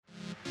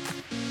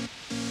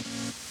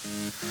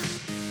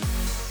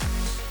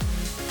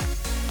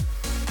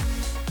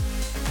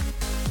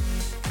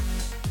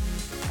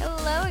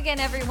again,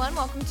 everyone.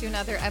 Welcome to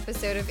another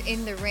episode of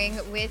In the Ring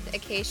with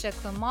Acacia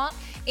Clement.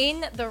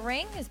 In the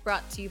Ring is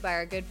brought to you by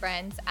our good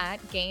friends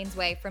at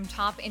Gainesway. From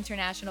top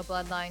international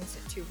bloodlines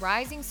to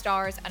rising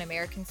stars on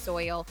American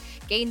soil,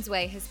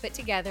 Gainesway has put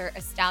together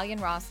a stallion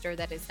roster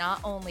that is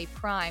not only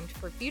primed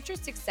for future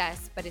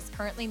success, but is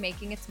currently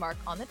making its mark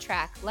on the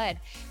track, led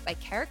by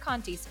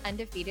Caraconti's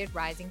undefeated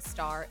rising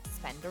star,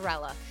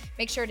 Spenderella.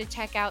 Make sure to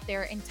check out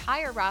their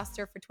entire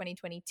roster for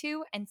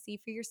 2022 and see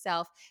for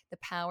yourself the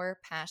power,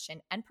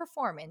 passion, and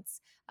performance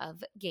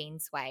of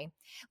Gainesway.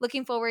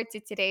 Looking forward to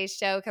today's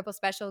show. A couple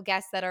special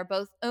guests that are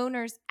both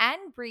owners and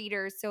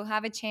breeders, so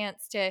have a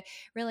chance to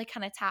really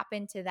kind of tap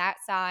into that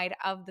side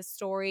of the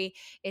story.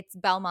 It's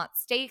Belmont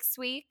Stakes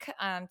week.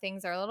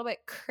 Things are a little bit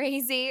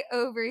crazy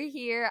over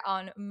here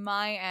on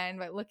my end,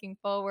 but looking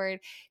forward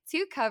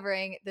to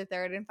covering the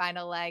third and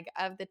final leg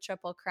of the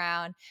Triple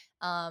Crown.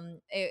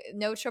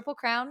 No Triple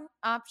Crown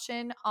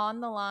option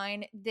on the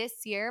line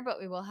this year, but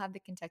we will have the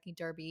Kentucky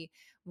Derby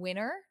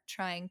winner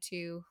trying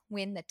to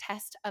win the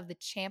test of the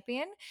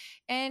champion.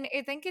 And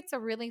I think it's a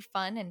really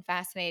fun and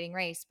fascinating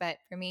race. But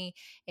for me,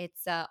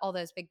 it's all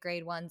those big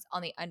grade ones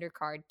on the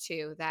undercard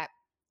too that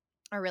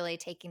are really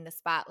taking the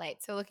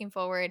spotlight. So looking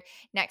forward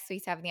next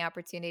week to having the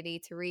opportunity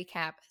to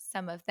recap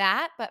some of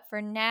that. But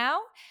for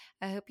now,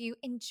 I hope you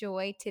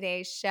enjoy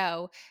today's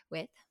show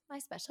with my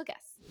special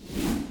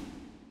guests.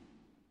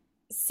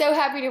 So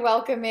happy to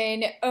welcome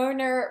in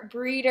owner,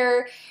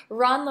 breeder,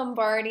 Ron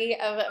Lombardi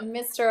of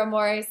Mr.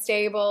 Amore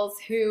Stables,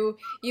 who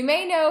you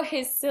may know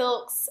his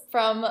silks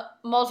from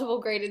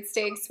multiple graded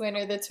stakes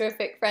winner, the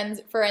terrific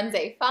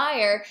Firenze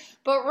Fire.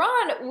 But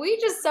Ron,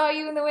 we just saw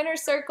you in the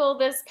winner's circle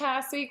this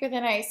past week with a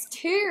nice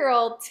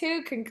 2-year-old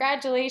too.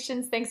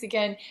 Congratulations. Thanks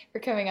again for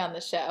coming on the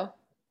show.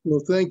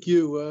 Well, thank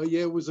you.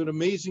 Yeah, it was an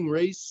amazing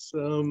race.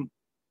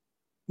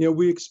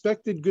 We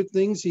expected good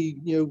things. He,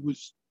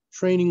 was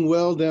training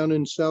well down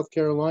in South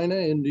Carolina,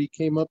 and he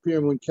came up here,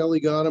 and when Kelly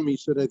got him, he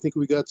said, I think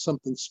we got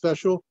something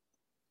special,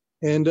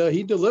 and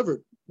he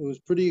delivered. It was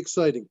pretty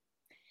exciting.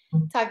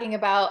 Talking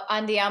about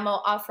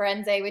Andiamo a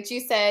Firenze, which you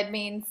said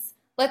means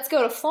let's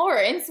go to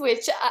Florence,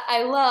 which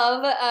I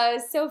love.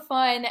 So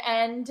fun,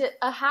 and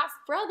a half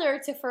brother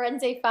to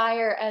Firenze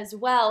Fire as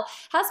well.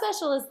 How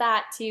special is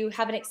that to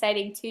have an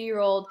exciting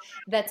 2-year-old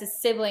that's a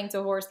sibling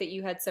to a horse that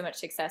you had so much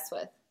success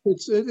with?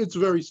 It's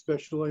very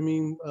special. I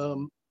mean,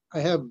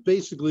 I've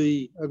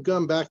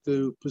gone back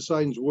to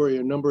Poseidon's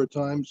Warrior a number of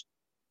times,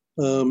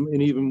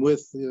 and even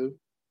with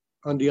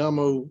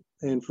Andiamo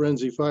and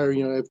Firenze Fire,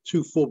 I have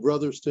 2 full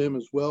brothers to him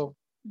as well,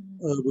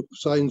 with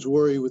Poseidon's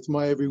Warrior, with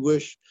My Every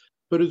Wish.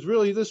 But it's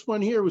really, this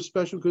one here was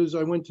special because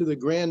I went to the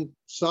Grand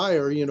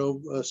Sire,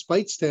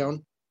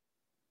 Speightstown,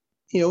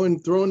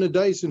 and throwing the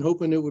dice and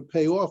hoping it would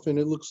pay off, and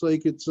it looks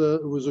like it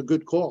was a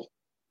good call.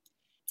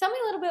 Tell me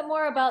a little bit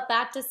more about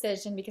that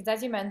decision, because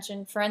as you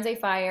mentioned, Firenze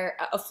Fire,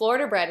 a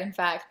Florida bred, in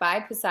fact, by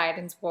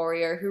Poseidon's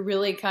Warrior, who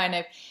really kind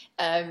of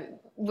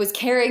was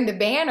carrying the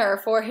banner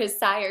for his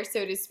sire,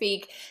 so to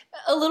speak.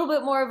 A little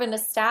bit more of an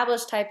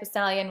established type of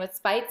stallion with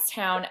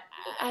Speightstown.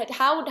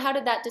 How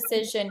did that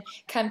decision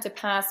come to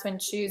pass when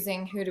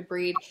choosing who to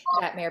breed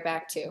that mare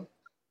back to?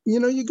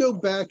 You go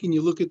back and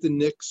you look at the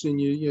nicks,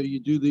 and you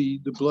do the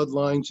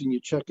bloodlines, and you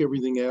check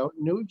everything out.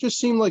 It just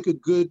seemed like a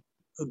good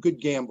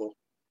gamble.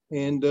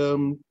 And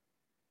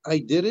I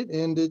did it,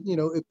 and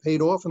it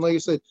paid off. And like I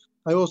said,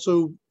 I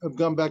also have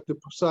gone back to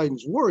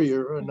Poseidon's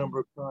Warrior a number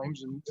of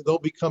times, and they'll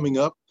be coming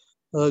up.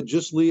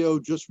 Leo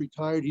just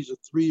retired. He's a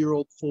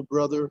 3-year-old full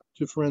brother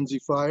to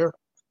Firenze Fire.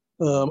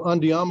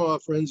 Andiamo a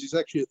Firenze is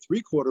actually a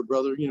 3/4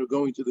 brother,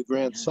 going to the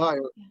Grand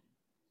Sire.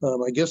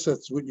 I guess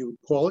that's what you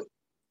would call it.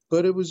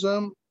 But it was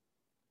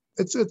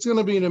it's going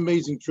to be an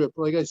amazing trip.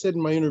 Like I said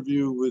in my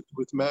interview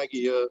with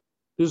Maggie,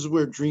 this is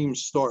where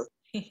dreams start.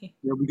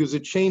 Because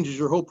it changes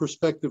your whole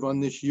perspective on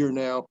this year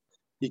now.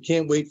 You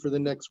can't wait for the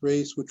next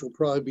race, which will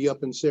probably be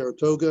up in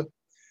Saratoga.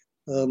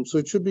 So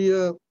it should be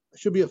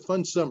a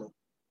fun summer.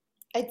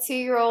 A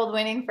 2-year-old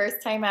winning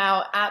first time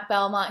out at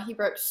Belmont. He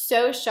broke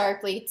so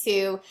sharply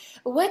too.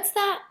 What's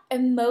that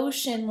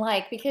emotion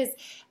like? Because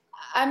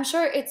I'm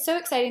sure it's so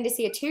exciting to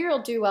see a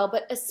 2-year-old do well,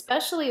 but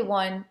especially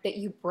one that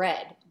you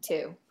bred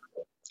too.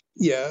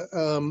 Yeah,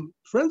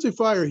 Firenze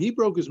Fire, he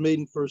broke his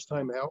maiden first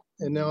time out,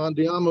 and now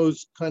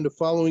Andiamo's kind of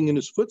following in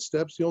his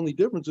footsteps. The only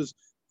difference is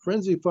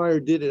Firenze Fire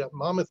did it at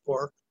Monmouth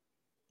Park.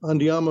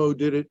 Andiamo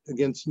did it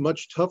against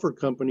much tougher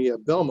company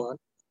at Belmont.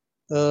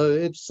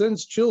 It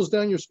sends chills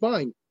down your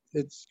spine.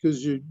 It's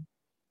because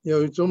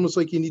it's almost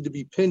like you need to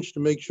be pinched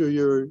to make sure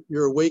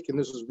you're awake and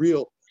this is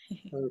real.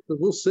 So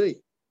we'll see.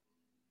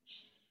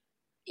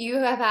 You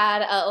have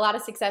had a lot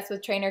of success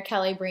with trainer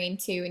Kelly Breen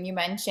too, and you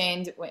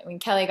mentioned when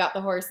Kelly got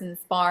the horse in the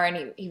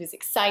barn, he was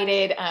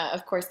excited.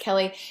 Of course,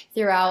 Kelly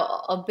threw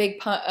out a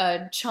big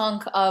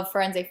chunk of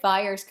Firenze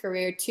Fire's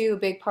career too, a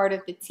big part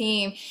of the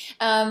team.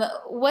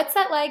 What's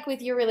that like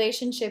with your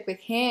relationship with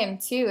him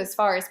too, as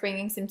far as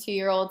bringing some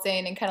 2-year-olds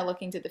in and kind of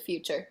looking to the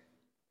future?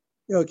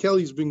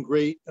 Kelly's been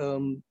great.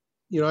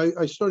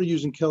 I started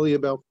using Kelly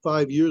about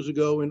 5 years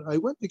ago, and I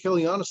went to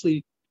Kelly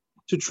honestly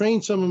to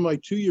train some of my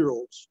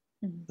 2-year-olds.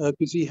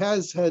 because he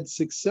has had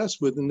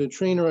success with, and the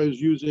trainer I was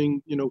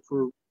using,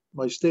 for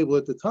my stable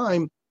at the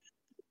time,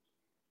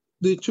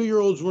 the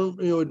 2-year-olds weren't,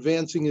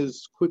 advancing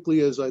as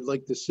quickly as I'd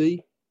like to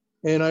see.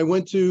 And I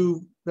went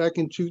back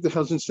in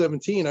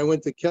 2017, I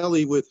went to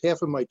Kelly with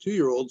half of my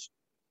 2-year-olds,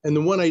 and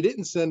the one I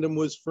didn't send him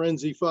was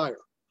Frenzy Fire.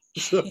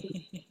 So,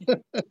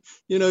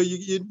 you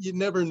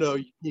never know.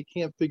 You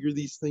can't figure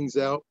these things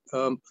out.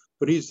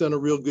 But he's done a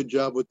real good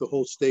job with the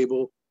whole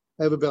stable.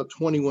 I have about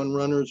 21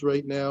 runners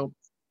right now,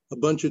 a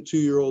bunch of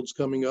 2-year-olds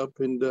coming up,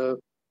 and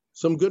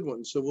some good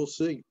ones. So we'll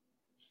see.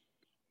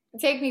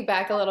 Take me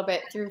back a little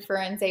bit through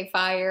Firenze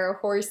Fire, a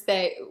horse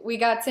that we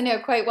got to know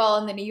quite well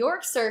in the New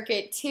York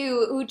circuit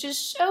too, who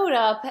just showed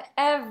up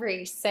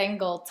every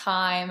single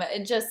time.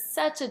 Just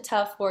such a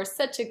tough horse,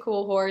 such a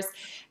cool horse.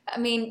 I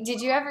mean,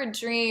 did you ever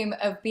dream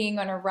of being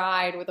on a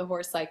ride with a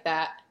horse like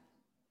that?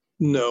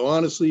 No,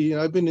 honestly,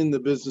 I've been in the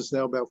business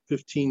now about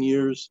 15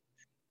 years.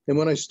 And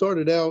when I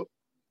started out,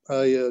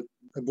 I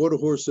bought a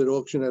horse at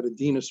auction out of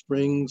Dina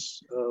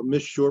Springs,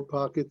 Miss Short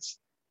Pockets.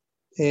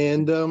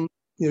 And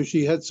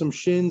she had some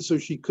shins, so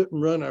she couldn't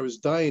run. I was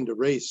dying to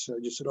race. I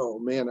just said, "Oh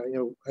man,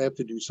 I have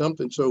to do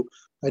something." So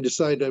I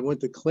decided I went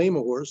to claim a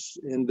horse,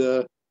 and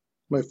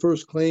my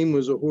first claim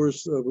was a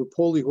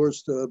Rapoli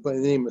horse by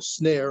the name of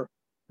Snare.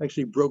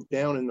 Actually broke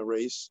down in the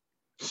race,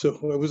 so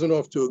I wasn't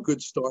off to a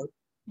good start.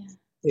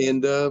 Yeah.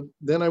 And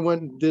then I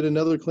went and did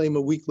another claim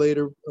a week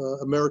later,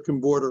 American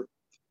Border,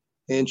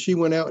 and she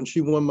went out and she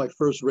won my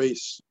first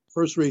race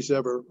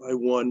ever. I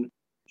won.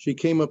 She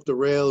came up the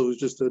rail. It was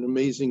just an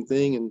amazing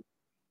thing, and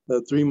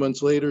 3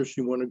 months later,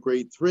 she won a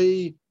grade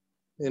 3,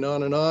 and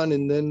on and on.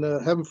 And then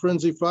having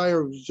Frenzy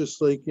Fire was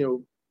just like,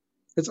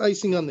 it's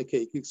icing on the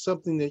cake. It's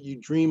something that you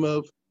dream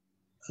of.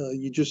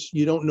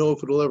 You don't know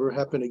if it'll ever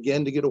happen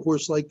again to get a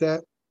horse like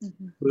that.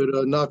 Mm-hmm.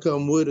 But knock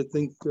on wood, I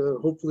think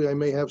hopefully I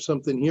may have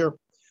something here.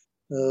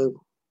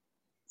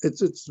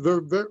 It's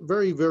very, very,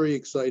 very, very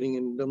exciting,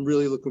 and I'm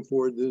really looking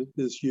forward to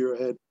this year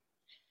ahead.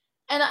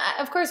 And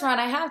of course, Ron,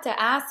 I have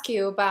to ask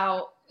you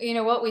about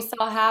what we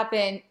saw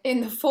happen in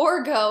the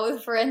Forego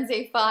with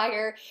Firenze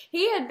Fire.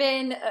 He had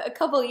been a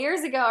couple of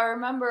years ago. I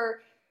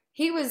remember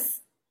he was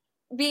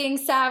being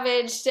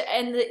savaged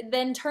and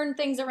then turned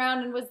things around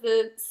and was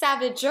the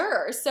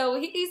savager. So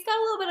he's got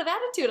a little bit of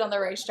attitude on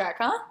the racetrack,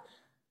 huh?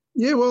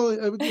 Yeah, well,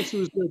 I guess it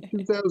was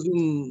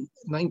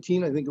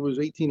 2019. I think it was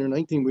 18 or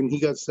 19 when he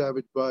got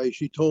savaged by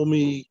She Told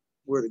Me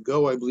Where to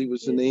Go, I believe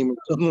was the name, or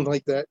something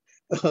like that.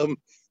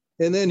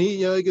 And then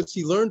I guess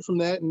he learned from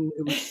that, and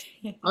it was.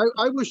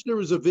 I wish there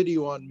was a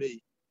video on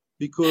me,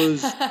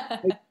 because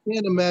I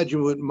can't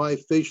imagine what my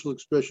facial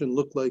expression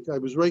looked like. I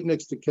was right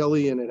next to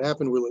Kelly, and it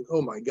happened. We're like,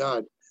 "Oh my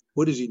God,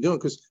 what is he doing?"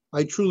 Because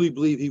I truly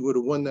believe he would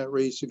have won that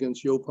race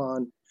against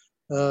Yopan.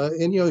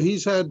 And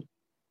he's had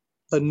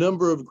a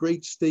number of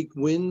great stake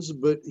wins,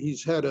 but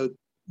he's had a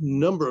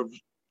number of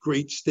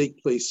great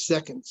stake place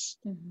seconds.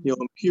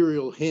 Mm-hmm.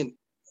 Imperial Hint,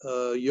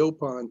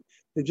 Yopan.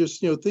 It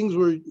just things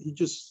where he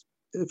just.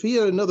 If he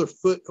had another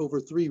foot over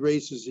 3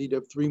 races, he'd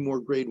have 3 more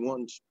grade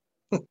 1s.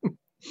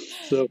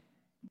 So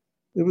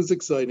it was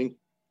exciting.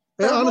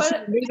 And honestly,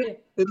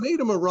 it made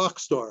him a rock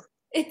star.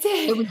 It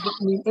did.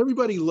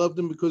 Everybody loved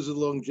him because of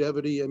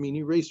longevity. I mean,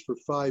 he raced for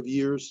 5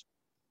 years.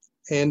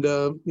 And,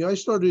 I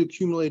started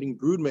accumulating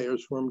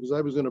broodmares for him because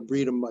I was going to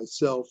breed him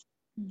myself.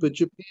 Mm-hmm. But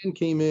Japan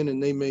came in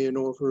and they made an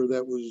offer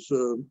that was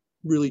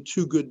really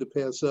too good to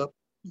pass up.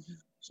 Mm-hmm.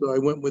 So I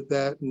went with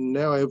that, and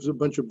now I have a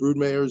bunch of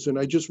broodmares, and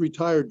I just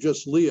retired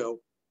Just Leo,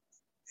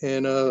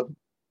 and I'm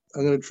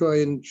going to try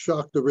and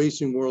shock the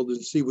racing world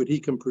and see what he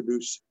can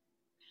produce.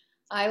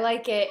 I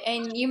like it.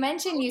 And you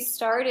mentioned you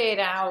started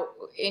out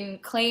in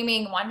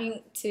claiming,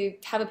 wanting to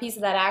have a piece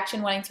of that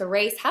action, wanting to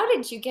race. How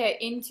did you get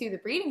into the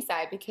breeding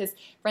side? Because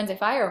Firenze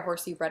Fire, a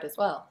horse you bred as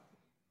well.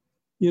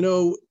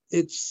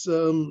 It's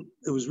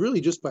it was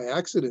really just by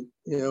accident.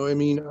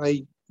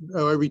 I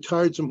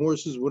retired some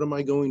horses. What am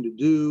I going to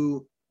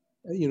do?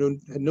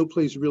 Had no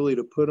place really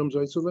to put them.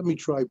 So I said, let me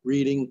try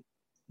breeding.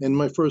 And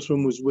my first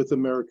one was with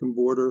American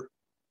Border,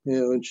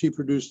 and she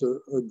produced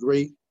a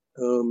great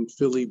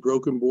filly,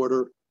 Broken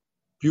Border,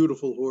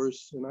 beautiful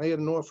horse. And I had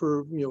an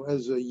offer,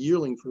 as a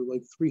yearling for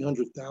like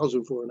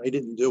 $300,000 for it, and I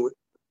didn't do it.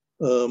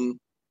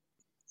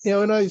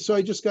 So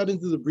I just got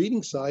into the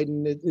breeding side,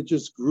 and it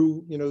just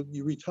grew.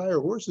 You retire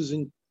horses,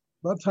 and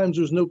a lot of times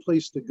there's no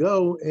place to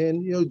go.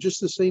 And,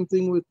 just the same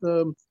thing with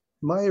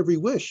My Every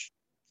Wish.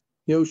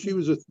 She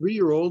was a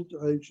 3-year-old.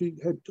 She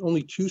had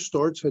only 2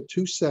 starts, had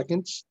 2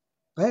 seconds.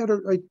 I had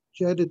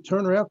to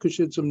turn her out because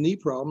she had some knee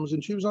problems,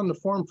 and she was on the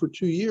farm for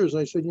 2 years. And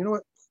I said, you know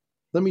what,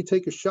 let me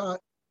take a shot.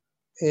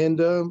 And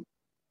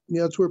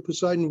that's where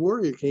Poseidon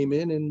Warrior came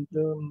in, and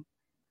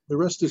the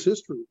rest is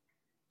history.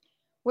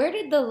 Where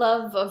did the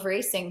love of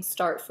racing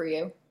start for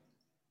you?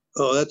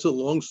 Oh, that's a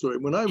long story.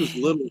 When I was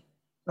little,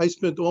 I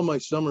spent all my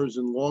summers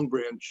in Long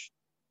Branch,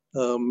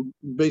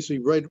 basically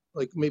right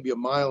like maybe a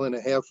mile and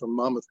a half from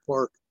Monmouth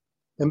Park.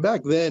 And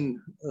back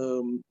then,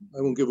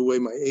 I won't give away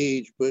my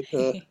age, but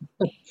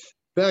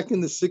back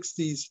in the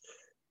 60s,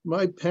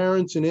 my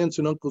parents and aunts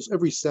and uncles,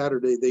 every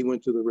Saturday, they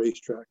went to the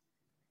racetrack.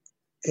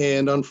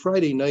 And on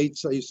Friday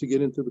nights, I used to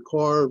get into the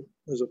car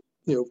as a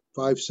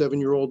 5,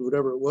 7-year-old,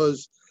 whatever it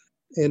was,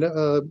 and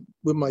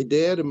with my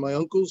dad and my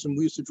uncles, and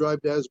we used to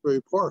drive to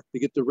Asbury Park to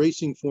get the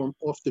racing form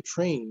off the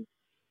train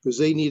because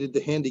they needed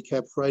the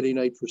handicap Friday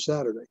night for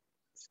Saturday.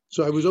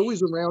 So I was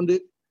always around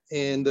it,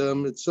 and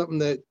it's something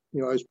that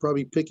I was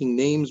probably picking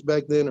names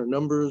back then or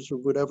numbers or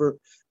whatever,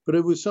 but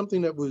it was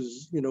something that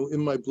was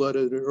in my blood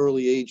at an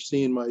early age,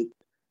 seeing my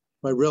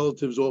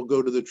relatives all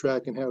go to the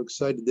track and how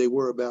excited they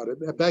were about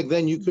it. Back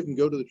then, you couldn't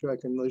go to the track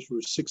unless you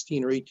were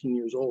 16 or 18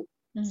 years old.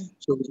 Mm-hmm.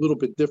 So it was a little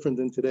bit different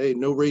than today.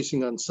 No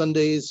racing on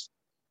Sundays.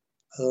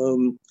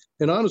 And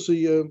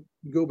honestly,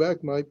 go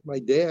back, my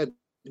dad,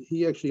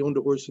 he actually owned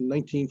a horse in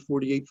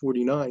 1948,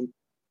 49.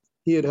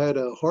 He had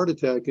a heart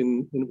attack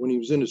when he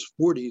was in his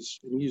 40s,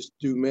 and he used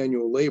to do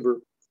manual labor.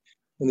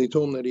 And they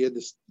told him that he had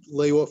to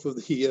lay off of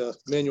the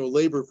manual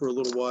labor for a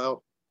little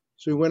while.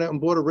 So he went out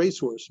and bought a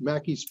racehorse,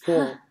 Mackey's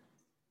Paul.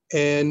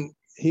 And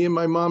he and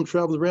my mom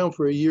traveled around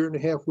for a year and a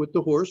half with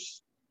the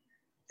horse.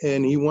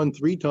 And he won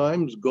 3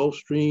 times,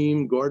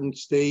 Gulfstream, Garden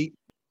State.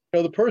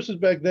 The purses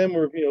back then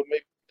were,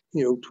 maybe,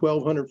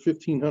 $1,200,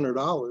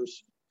 $1,500.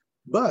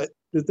 But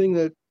the thing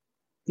that,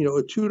 a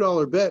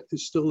 $2 bet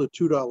is still a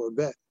 $2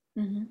 bet.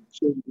 Mm-hmm.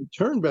 So the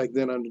return back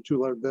then on the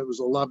 $2 bet was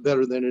a lot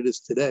better than it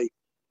is today.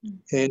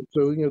 Mm-hmm. And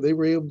so, they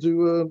were able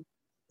to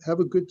have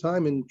a good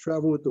time and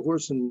travel with the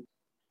horse and,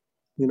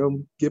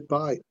 get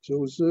by. So it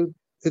was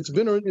it's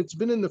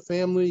been in the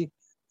family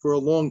for a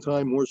long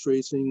time, horse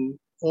racing.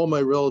 All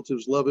my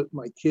relatives love it.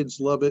 My kids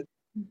love it.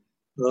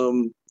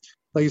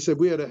 Like I said,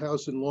 we had a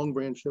house in Long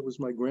Branch that was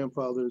my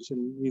grandfather's,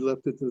 and we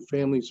left it to the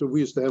family. So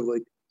we used to have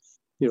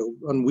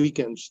on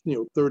weekends,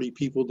 30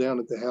 people down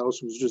at the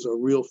house. It was just a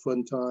real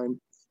fun time.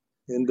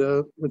 And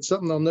it's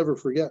something I'll never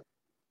forget.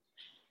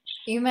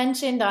 You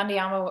mentioned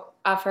Andiamo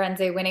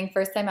Firenze winning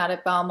first time out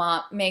at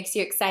Belmont makes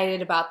you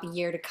excited about the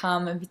year to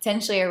come and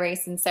potentially a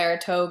race in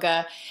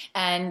Saratoga.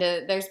 And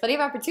there's plenty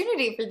of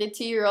opportunity for the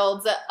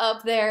 2-year-olds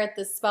up there at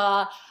the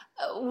Spa.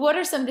 What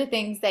are some of the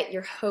things that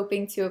you're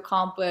hoping to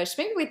accomplish,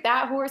 maybe with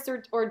that horse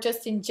or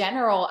just in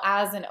general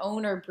as an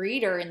owner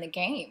breeder in the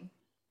game?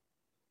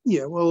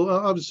 Yeah, well,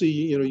 obviously,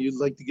 you'd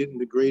like to get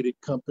into graded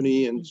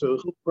company. And so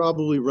he'll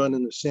probably run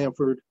in the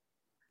Sanford.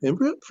 And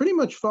pretty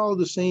much follow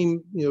the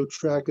same,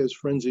 track as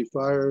Frenzy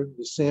Fire,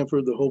 the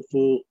Sanford, the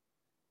Hopeful,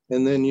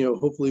 and then,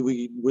 hopefully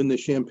we win the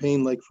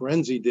Champagne like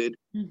Frenzy did.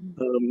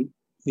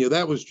 Mm-hmm.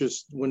 That was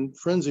just when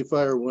Frenzy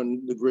Fire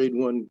won the Grade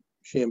 1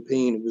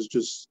 Champagne. It was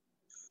just,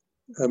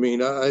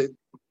 I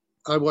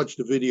watched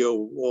the video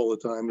all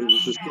the time. It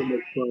was just so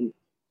much fun.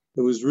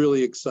 It was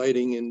really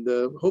exciting, and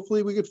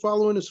hopefully we could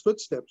follow in his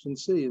footsteps and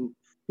see. And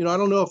I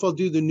don't know if I'll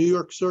do the New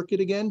York circuit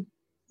again.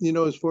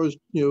 As far as,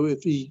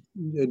 if he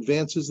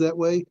advances that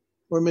way,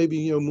 or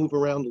maybe, move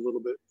around a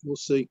little bit. We'll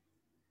see.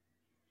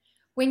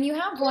 When you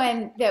have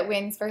one that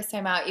wins first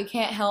time out, you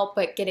can't help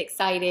but get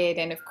excited.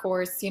 And of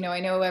course, I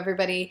know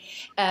everybody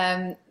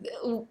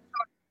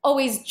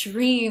always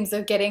dreams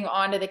of getting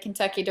onto the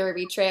Kentucky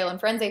Derby Trail. And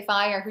Frenzy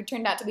Fire, who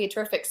turned out to be a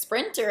terrific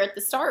sprinter at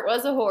the start,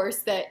 was a horse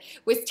that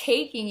was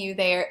taking you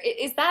there.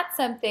 Is that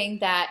something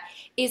that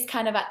is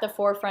kind of at the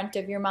forefront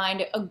of your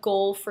mind, a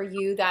goal for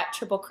you, that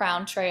Triple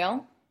Crown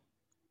Trail?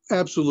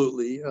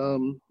 Absolutely.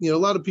 A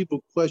lot of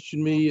people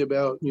question me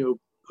about,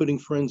 putting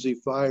Frenzy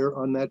Fire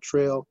on that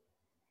trail,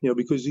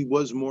 because he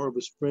was more of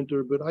a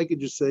sprinter. But I could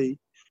just say,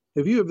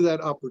 if you have that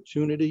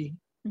opportunity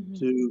mm-hmm.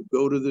 to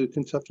go to the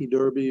Kentucky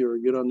Derby or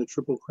get on the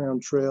Triple Crown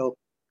Trail,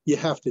 you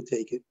have to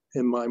take it,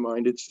 in my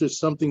mind. It's just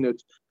something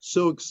that's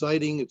so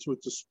exciting. It's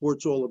what the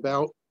sport's all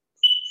about.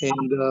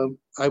 And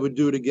I would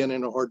do it again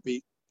in a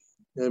heartbeat.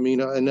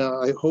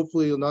 I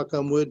hopefully, knock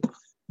on wood,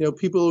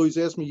 people always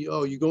ask me,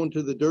 "Oh, you going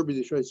to the Derby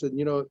this year?" I said,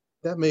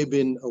 that may have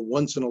been a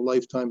once in a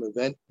lifetime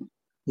event.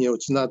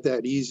 It's not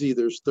that easy.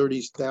 There's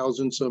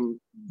 30,000 some,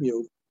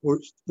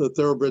 the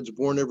thoroughbreds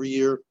born every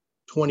year.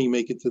 20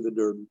 make it to the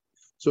Derby.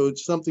 So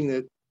it's something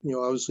that,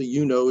 obviously,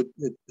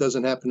 it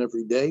doesn't happen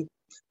every day.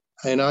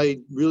 And I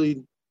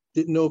really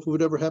didn't know if it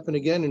would ever happen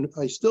again. And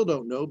I still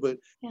don't know, but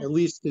at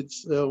least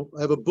it's,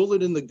 I have a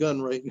bullet in the gun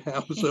right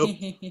now. So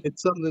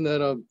it's something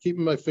that I'm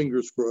keeping my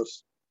fingers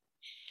crossed.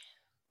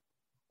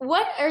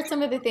 What are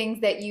some of the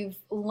things that you've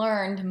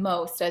learned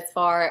most as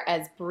far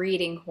as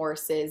breeding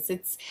horses?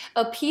 It's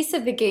a piece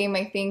of the game,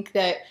 I think,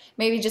 that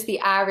maybe just the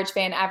average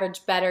fan,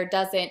 average bettor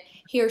doesn't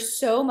hear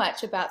so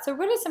much about. So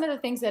what are some of the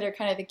things that are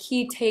kind of the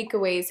key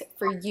takeaways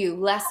for you,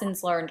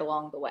 lessons learned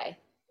along the way?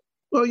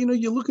 Well,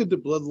 you look at the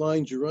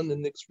bloodlines, you run the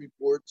NICS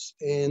reports,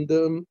 and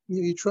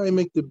you try and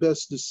make the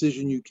best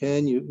decision you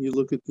can. You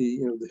look at the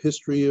the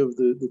history of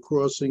the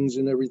crossings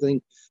and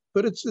everything,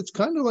 but it's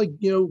kind of like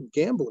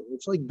gambling.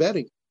 It's like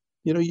betting.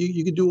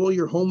 You could do all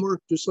your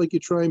homework just like you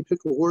try and pick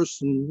a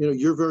horse, and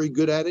you're very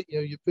good at it.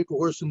 You pick a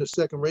horse in the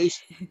second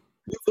race,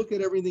 you look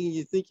at everything and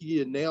you think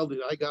you nailed it.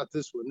 I got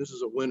this one. This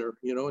is a winner,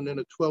 and then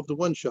a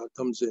 12-to-1 shot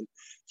comes in.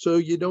 So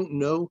you don't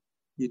know.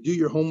 You do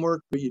your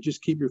homework, but you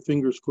just keep your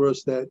fingers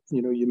crossed that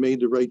you made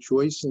the right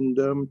choice,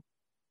 and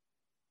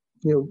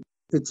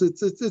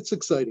it's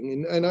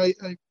exciting. And I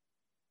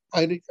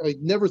I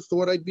never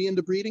thought I'd be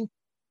into breeding,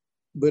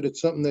 but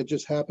it's something that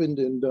just happened,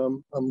 and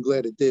I'm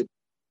glad it did.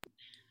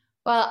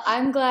 Well,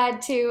 I'm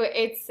glad too.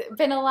 It's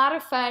been a lot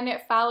of fun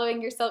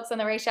following your silks on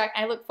the racetrack.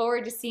 I look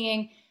forward to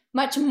seeing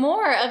much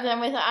more of them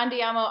with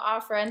Andiamo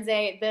a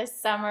Firenze this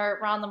summer.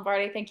 Ron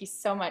Lombardi, thank you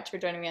so much for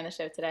joining me on the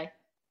show today.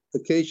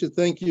 Acacia,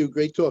 thank you.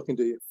 Great talking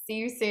to you. See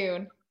you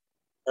soon.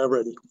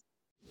 Alrighty.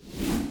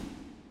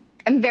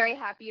 I'm very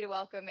happy to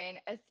welcome in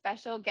a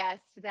special guest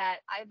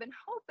that I've been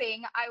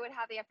hoping I would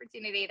have the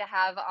opportunity to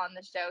have on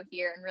the show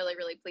here, and really,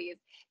 really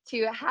pleased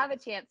to have a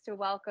chance to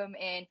welcome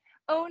in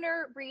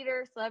owner,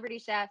 breeder, celebrity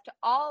chef, to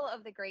all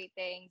of the great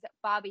things,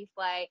 Bobby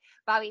Flay.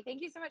 Bobby,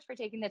 thank you so much for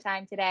taking the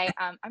time today.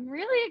 I'm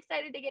really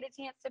excited to get a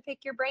chance to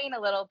pick your brain a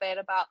little bit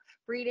about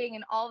breeding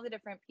and all the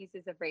different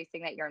pieces of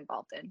racing that you're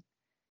involved in.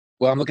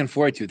 Well, I'm looking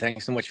forward to it.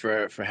 Thanks so much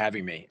for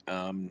having me.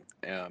 I'm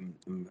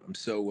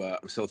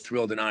so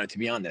thrilled and honored to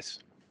be on this.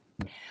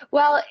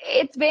 Well,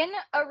 it's been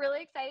a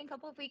really exciting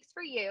couple of weeks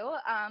for you.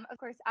 Of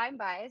course, I'm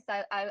biased.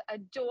 I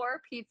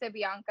adore Pizza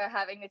Bianca,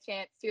 having the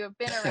chance to have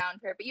been around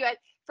her. But you had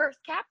first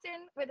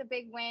captain with a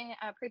big win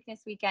Preakness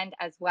weekend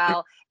as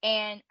well.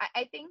 And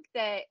I think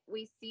that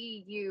we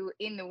see you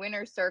in the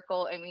winner's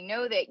circle, and we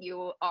know that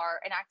you are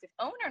an active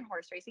owner in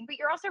horse racing, but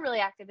you're also really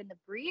active in the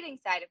breeding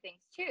side of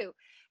things too.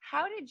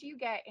 How did you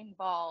get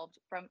involved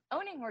from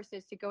owning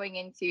horses to going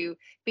into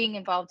being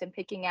involved in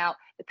picking out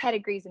the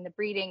pedigrees and the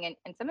breeding and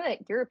some of the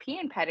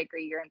European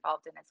pedigree you're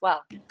involved in as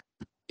well?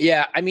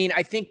 Yeah, I mean,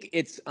 I think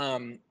it's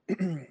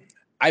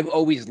I've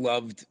always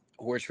loved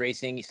horse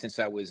racing since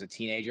I was a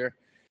teenager.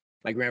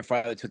 My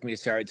grandfather took me to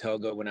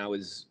Saratoga when I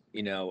was,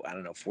 I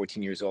don't know,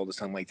 14 years old or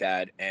something like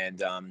that.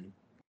 And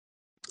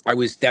I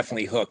was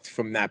definitely hooked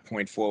from that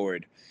point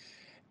forward.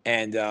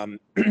 And,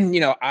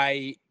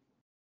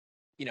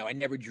 I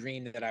never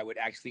dreamed that I would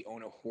actually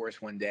own a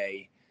horse one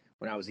day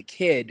when I was a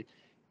kid.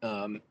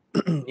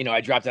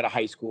 I dropped out of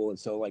high school. And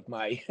so like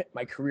my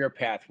career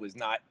path was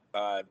not,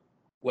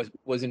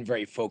 wasn't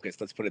very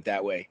focused. Let's put it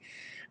that way,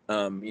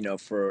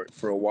 for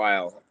a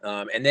while.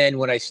 And then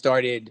when I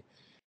started,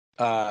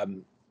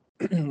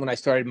 when I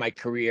started my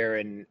career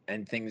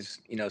and things,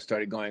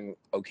 started going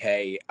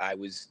okay, I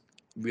was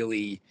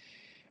really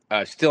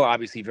still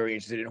obviously very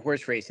interested in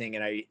horse racing,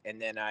 and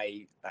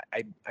I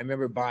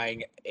remember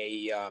buying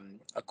a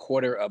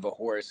quarter of a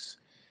horse.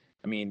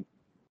 I mean,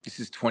 this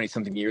is 20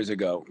 something years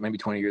ago, maybe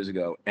 20 years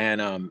ago,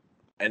 and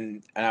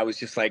I was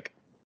just like,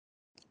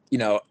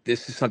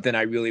 this is something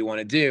I really want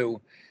to do,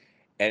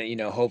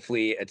 and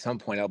hopefully at some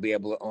point I'll be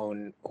able to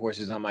own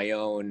horses on my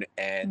own.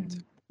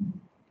 And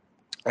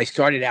I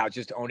started out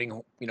just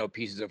owning,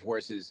 pieces of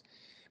horses,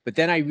 but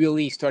then I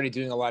really started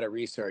doing a lot of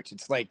research.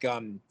 It's like,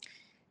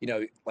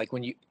 like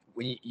when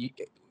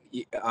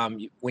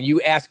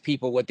you ask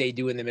people what they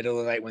do in the middle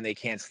of the night when they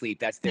can't sleep,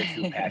 that's their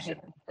true passion,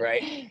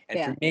 right? And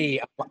Yeah. For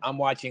me, I'm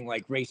watching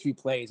like race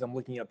replays. I'm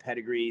looking at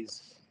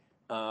pedigrees.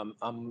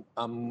 I'm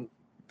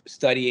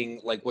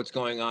studying like what's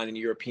going on in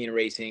European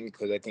racing,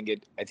 because I think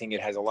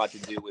it has a lot to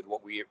do with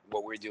what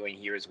we're doing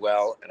here as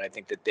well. And I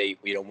think that they,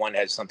 one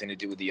has something to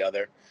do with the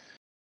other.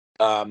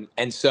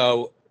 And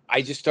so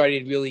I just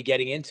started really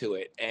getting into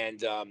it, and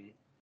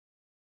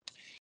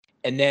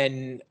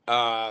then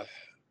I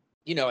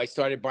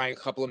started buying a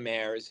couple of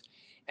mares.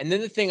 And then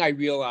the thing I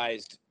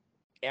realized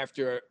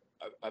after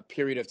a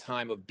period of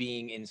time of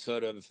being in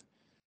sort of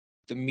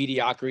the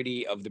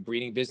mediocrity of the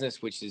breeding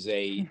business, which is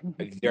a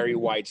very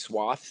wide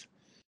swath,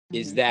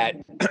 is that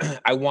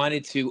I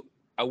wanted to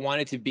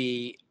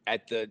be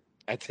at the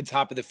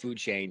top of the food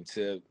chain,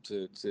 to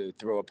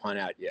throw a pun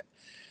out. Yeah.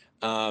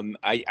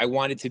 I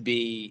wanted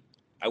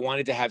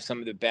to have some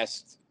of the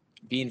best,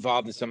 be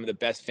involved in some of the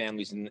best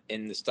families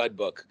in the stud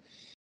book.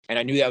 And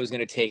I knew that was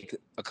going to take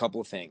a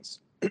couple of things.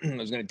 I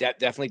was going to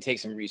definitely take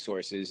some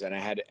resources, and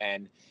I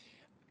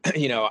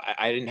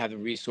didn't have the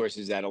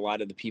resources that a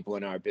lot of the people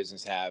in our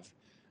business have.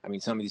 I mean,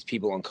 some of these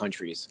people own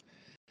countries,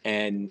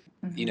 and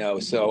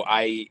so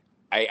I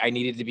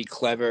needed to be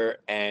clever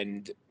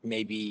and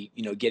maybe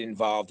get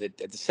involved at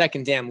the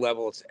second dam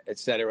level, et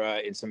cetera,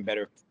 in some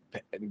better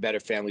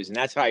families. And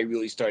that's how I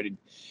really started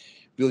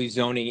really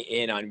zoning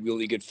in on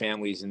really good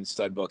families in the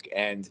stud book.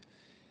 And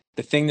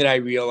the thing that I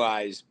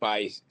realized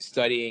by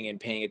studying and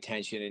paying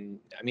attention, and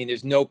I mean,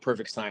 there's no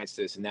perfect science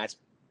to this, and that's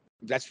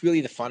really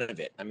the fun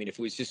of it. I mean, if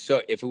we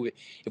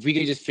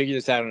could just figure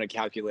this out on a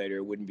calculator,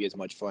 it wouldn't be as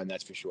much fun,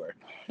 that's for sure.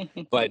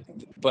 But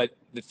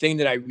the thing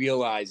that I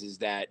realize is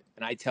that,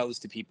 and I tell this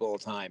to people all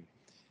the time,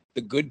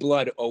 the good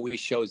blood always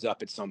shows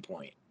up at some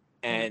point.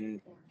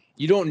 And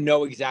you don't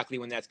know exactly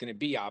when that's going to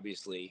be,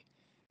 obviously,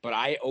 but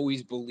I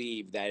always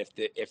believe that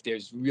if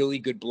there's really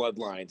good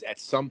bloodlines, at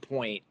some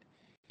point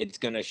it's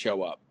going to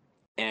show up,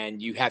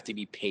 and you have to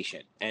be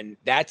patient. And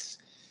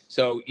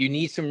so you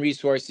need some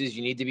resources,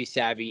 you need to be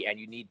savvy, and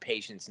you need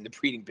patience in the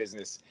breeding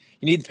business.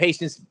 You need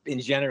patience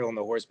in general in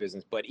the horse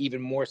business, but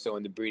even more so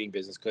in the breeding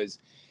business, because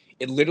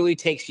it literally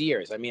takes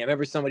years. I mean, I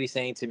remember somebody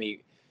saying to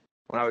me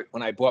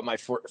when I bought my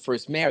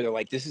first mare, they're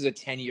like, this is a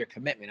 10-year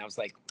commitment. I was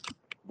like,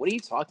 what are you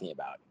talking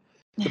about?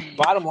 The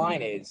bottom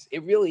line is,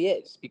 it really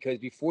is, because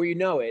before you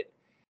know it,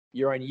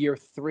 you're on year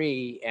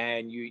 3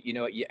 and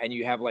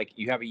you have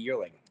a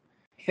yearling,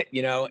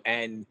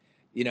 and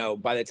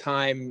by the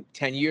time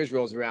 10 years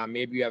rolls around,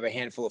 maybe you have a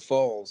handful of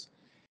foals,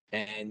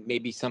 and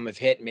maybe some have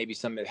hit, maybe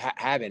some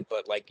haven't,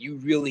 but like you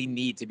really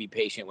need to be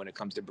patient when it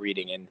comes to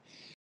breeding.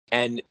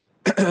 And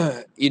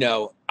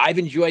I've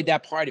enjoyed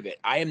that part of it.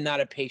 I am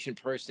not a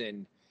patient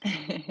person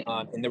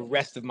in the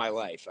rest of my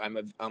life. I'm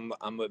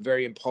a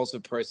very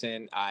impulsive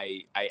person.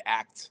 I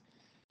act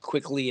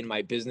quickly in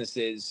my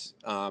businesses.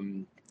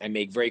 I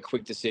make very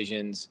quick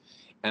decisions,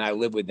 and I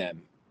live with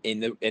them. In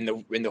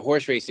the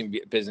horse racing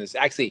business,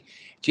 actually,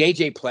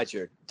 JJ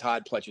Pletcher,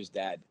 Todd Pletcher's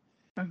dad,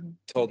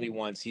 told me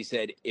once. He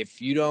said,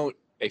 if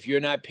you're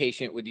not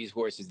patient with these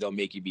horses, they'll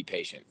make you be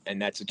patient,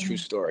 and that's a true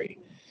story.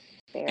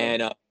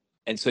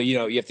 And so you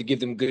have to give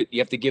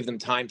them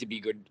time to be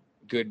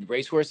good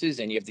racehorses,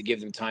 and you have to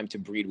give them time to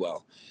breed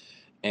well,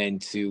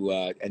 and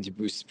to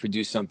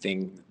produce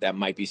something that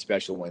might be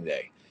special one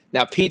day.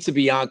 Now, Pizza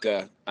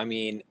Bianca, I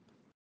mean,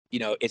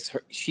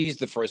 she's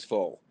the first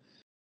foal.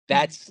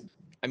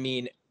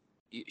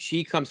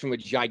 She comes from a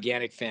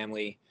gigantic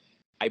family.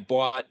 I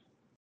bought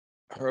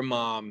her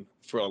mom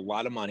for a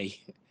lot of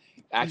money.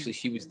 Actually,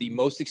 she was the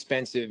most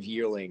expensive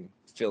yearling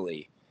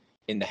filly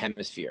in the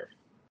hemisphere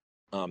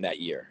that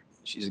year.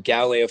 She's a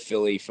Galileo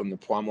filly from the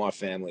Poimois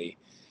family.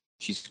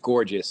 She's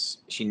gorgeous.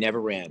 She never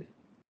ran,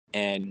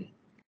 and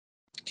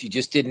she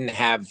just didn't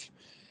have,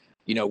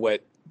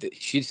 what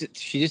she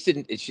just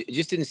didn't. It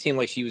just didn't seem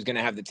like she was going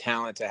to have the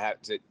talent to have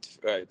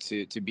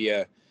to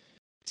be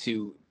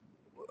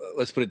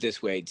let's put it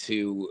this way,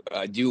 to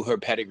do her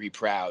pedigree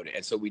proud.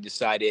 And so we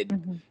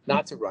decided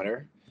not to run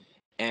her.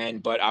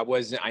 But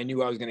I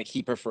knew I was going to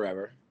keep her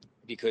forever,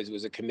 because it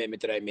was a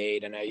commitment that I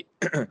made. And I,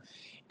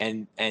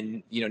 and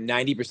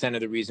 90%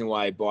 of the reason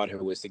why I bought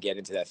her was to get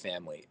into that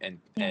family. And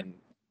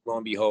lo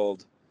and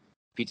behold,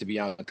 Pizza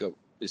Bianca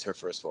is her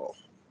first foal.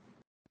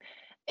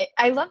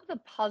 I love the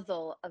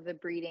puzzle of the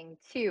breeding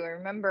too. I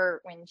remember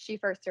when she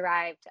first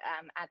arrived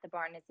at the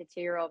barn as a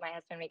 2-year-old, my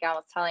husband Miguel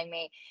was telling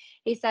me,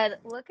 he said,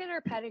 look at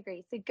her pedigree.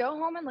 He said, go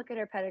home and look at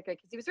her pedigree,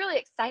 because he was really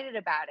excited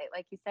about it.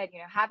 Like you said,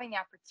 having the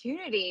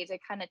opportunity to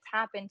kind of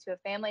tap into a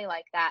family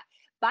like that,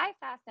 buy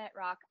Fastnet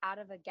Rock out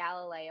of a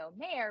Galileo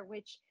mare,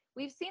 which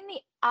we've seen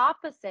the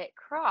opposite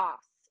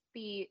cross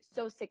be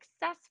so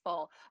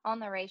successful on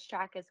the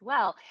racetrack as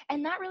well.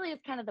 And that really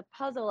is kind of the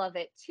puzzle of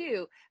it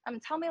too.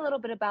 Tell me a little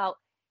bit about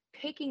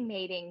picking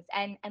matings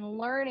and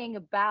learning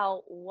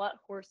about what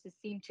horses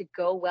seem to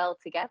go well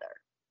together.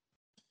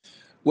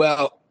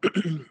 Well,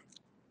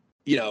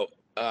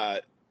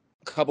 a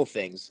couple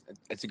things.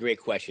 That's a great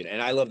question,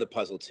 and I love the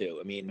puzzle too.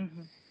 I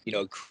mean,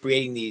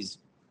 creating these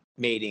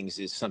matings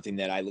is something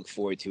that I look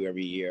forward to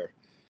every year.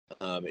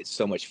 It's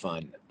so much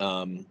fun.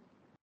 In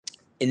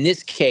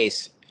this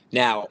case,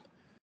 now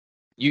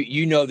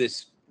you know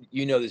this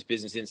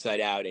business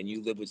inside out, and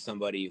you live with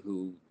somebody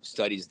who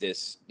studies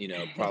this,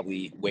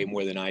 probably way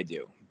more than I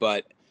do.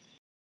 But,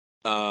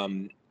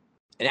 and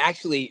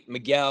actually,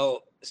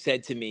 Miguel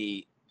said to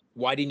me,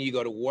 "Why didn't you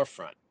go to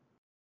Warfront?"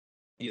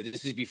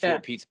 This is before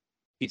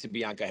Pizza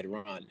Bianca had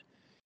run,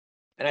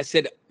 and I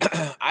said,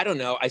 "I don't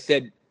know." I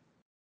said,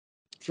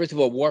 first of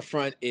all,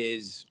 Warfront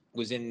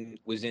was in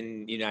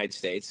the United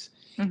States,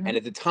 and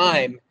at the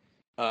time,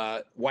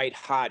 White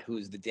Hot,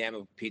 who's the dam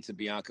of Pizza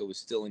Bianca, was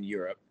still in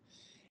Europe.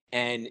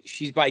 And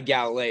she's by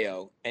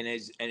Galileo, and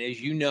as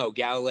you know,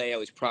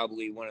 Galileo is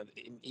probably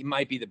he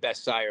might be the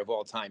best sire of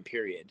all time,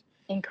 period.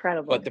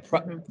 Incredible. But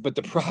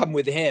the problem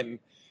with him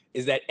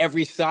is that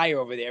every sire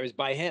over there is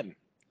by him.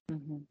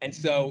 And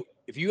so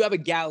if you have a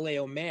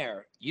Galileo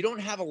mare, you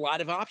don't have a lot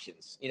of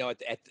options,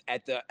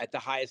 at the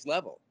highest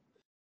level.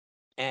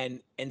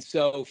 And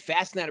so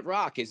Fastnet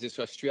Rock is this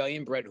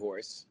Australian bred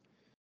horse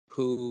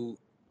who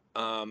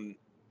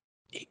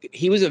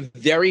he was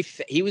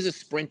a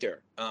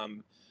sprinter.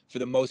 For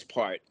the most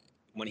part,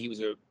 when he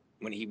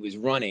was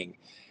running.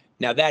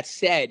 Now that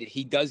said,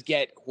 he does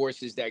get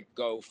horses that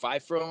go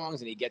 5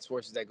 furlongs, and he gets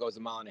horses that goes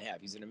 1.5 miles.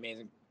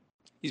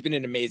 He's been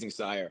an amazing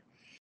sire.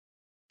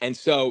 And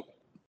so,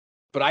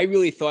 but I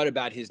really thought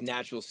about his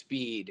natural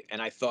speed,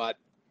 and I thought,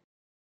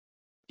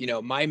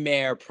 my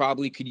mare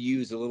probably could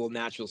use a little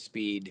natural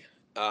speed.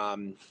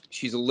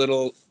 She's a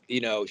little,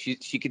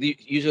 she could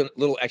use a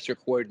little extra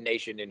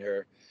coordination in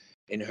her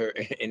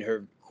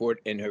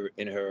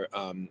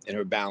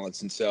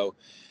balance. And so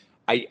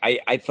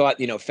I thought,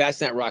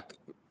 Fastnet Rock,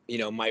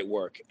 might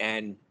work.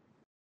 And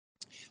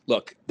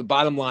look, the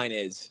bottom line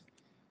is,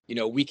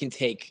 we can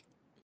take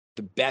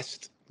the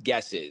best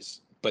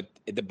guesses, but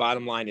the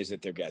bottom line is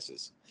that they're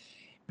guesses.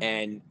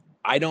 And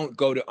I don't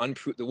go to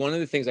unproven. One of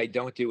the things I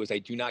don't do is I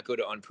do not go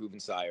to unproven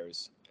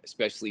sires,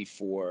 especially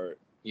for,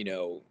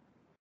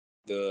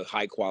 the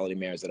high quality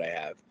mares that I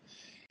have.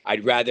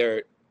 I'd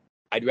rather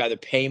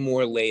pay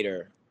more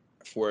later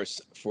for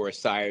a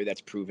sire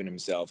that's proven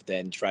himself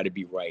than try to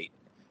be right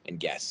and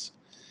guess.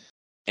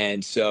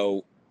 And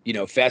so,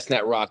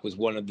 Fastnet Rock was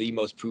one of the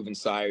most proven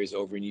sires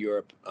over in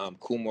Europe.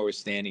 Coolmore was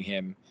standing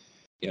him.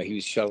 He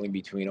was shuttling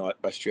between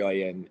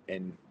Australia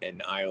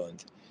and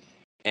Ireland.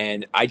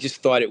 and I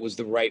just thought it was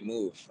the right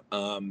move.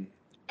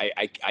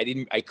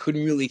 I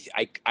couldn't really,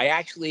 I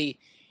actually,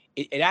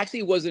 it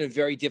actually wasn't a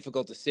very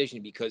difficult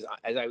decision because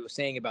as I was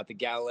saying about the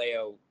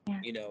Galileo,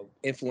 Yeah.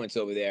 influence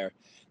over there,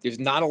 there's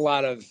not a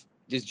lot of,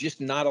 there's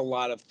just not a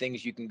lot of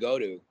things you can go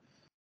to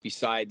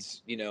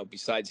besides,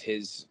 besides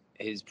his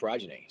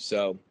progeny.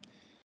 So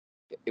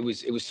it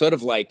was sort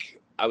of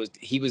like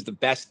he was the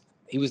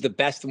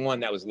best one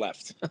that was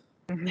left.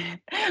 Well,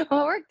 it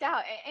worked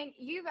out. And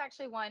you've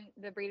actually won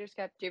the Breeders'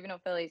 Cup Juvenile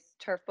Fillies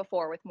turf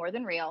before with More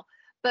Than Real,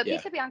 but Yeah.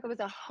 Vita Bianca was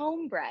a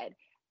homebred.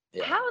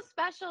 Yeah. How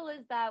special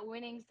is that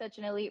winning such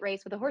an elite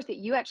race with a horse that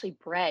you actually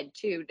bred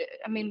too?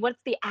 I mean,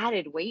 what's the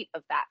added weight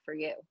of that for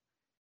you?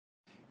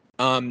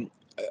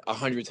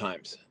 100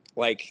 times.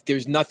 Like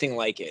there's nothing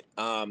like it.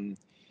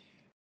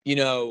 You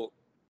know,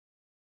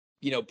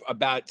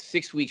 about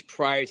 6 weeks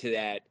prior to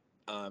that,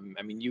 I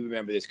mean, you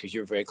remember this because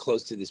you're very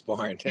close to this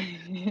barn,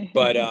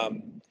 but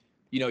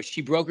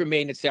she broke her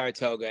maiden at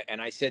Saratoga,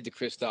 and I said to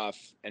Christoph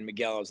and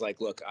Miguel, I was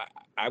like, look,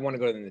 I want to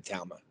go to the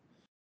Natalma.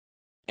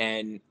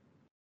 And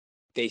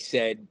they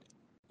said,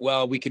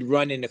 well, we could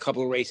run in a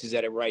couple of races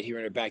that are right here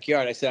in our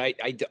backyard. I said,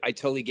 I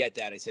totally get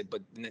that. I said,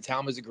 but the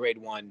Natalma is a grade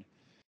one.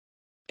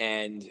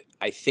 And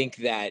I think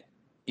that,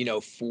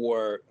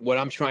 for what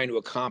I'm trying to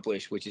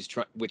accomplish, which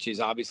is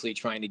obviously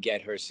trying to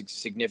get her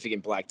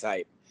significant black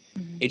type,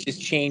 it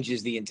just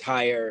changes the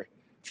entire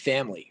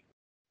family.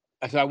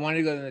 So I wanted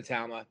to go to the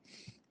Natalma,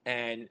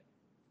 and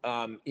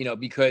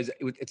because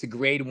it's a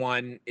grade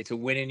one, it's a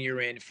win and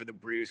you're in for the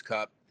Breeders'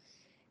 Cup,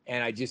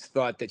 and I just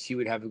thought that she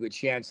would have a good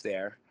chance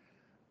there,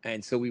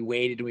 and so we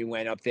waited and we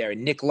went up there,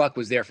 and Nick Luck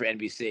was there for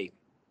NBC,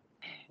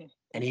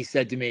 and he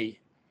said to me,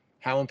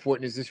 "How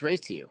important is this race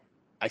to you?"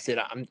 I said,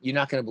 "You're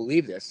not going to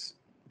believe this,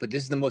 but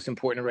this is the most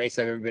important race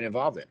I've ever been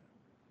involved in."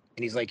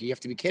 And he's like, "You have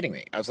to be kidding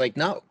me." I was like,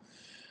 "No."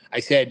 I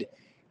said,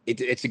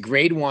 it's a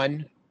grade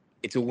one,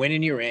 it's a win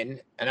and you're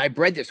in, and I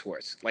bred this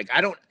horse. Like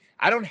I don't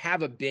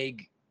have a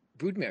big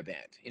broodmare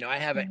band. I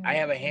have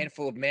a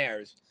handful of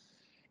mares,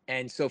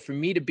 and so for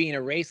me to be in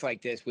a race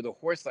like this with a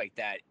horse like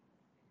that,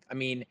 I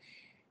mean,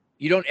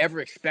 you don't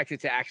ever expect it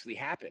to actually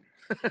happen.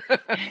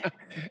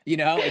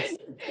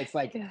 It's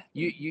like Yeah.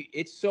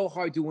 it's so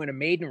hard to win a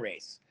maiden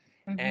race.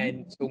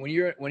 And so when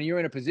you're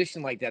in a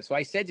position like that, so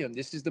I said to him,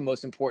 this is the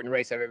most important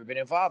race I've ever been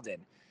involved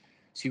in.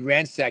 She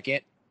ran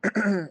second,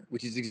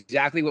 which is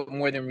exactly what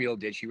More Than Real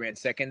did. She ran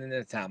second in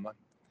the Tama,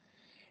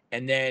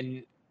 and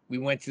then we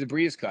went to the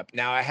Breeders' Cup.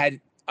 Now I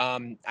had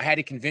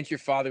to convince your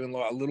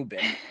father-in-law a little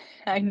bit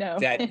I know.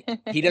 that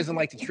he doesn't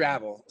like to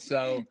travel.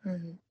 So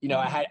Mhm.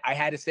 I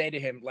had to say to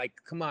him, like,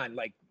 come on,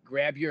 like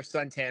grab your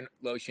suntan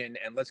lotion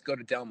and let's go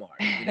to Del Mar.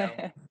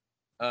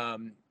 I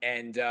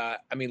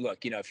mean,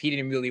 look, if he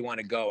didn't really want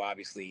to go,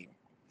 obviously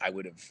I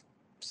would have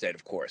said,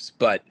 of course,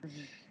 but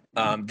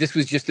this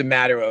was just a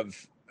matter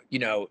of,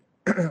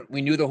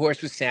 we knew the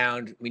horse was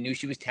sound. We knew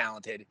she was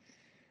talented.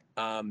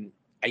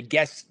 I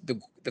guess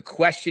the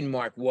question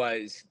mark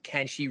was,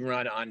 can she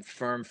run on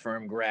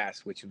firm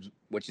grass, which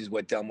is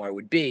what Del Mar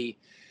would be,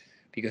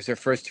 because her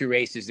first two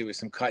races there was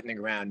some cut in the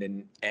ground,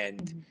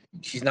 and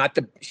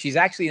she's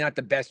actually not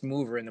the best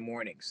mover in the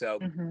morning. So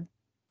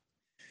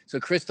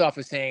Christoph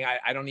was saying,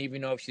 I don't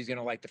even know if she's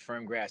gonna like the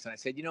firm grass, and I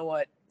said, you know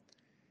what,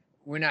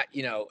 we're not,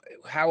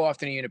 how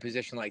often are you in a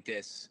position like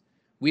this?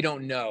 We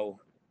don't know.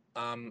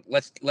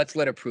 Let's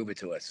let her prove it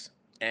to us.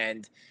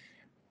 And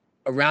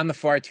around the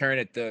far turn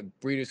at the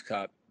Breeders'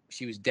 Cup,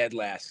 she was dead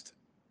last,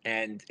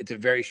 and it's a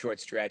very short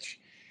stretch.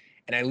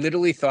 And I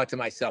literally thought to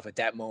myself at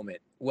that moment,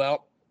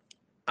 well,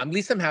 at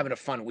least I'm having a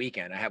fun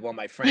weekend. I have all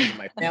my friends and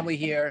my family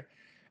here.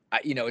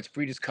 It's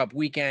Breeders' Cup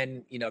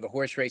weekend. The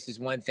horse race is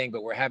one thing,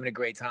 but we're having a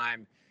great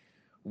time.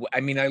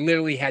 I mean, I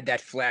literally had that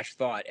flash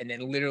thought, and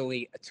then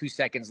literally 2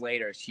 seconds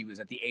later, she was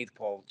at the 8th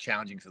pole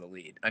challenging for the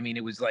lead. I mean,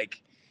 it was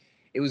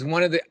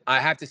one of the, I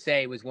have to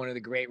say, it was one of the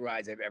great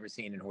rides I've ever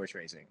seen in horse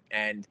racing.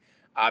 And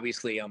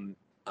obviously, I'm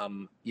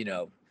I'm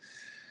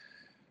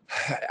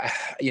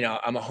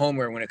a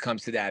homer when it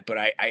comes to that, but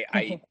I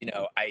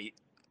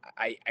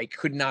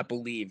could not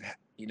believe,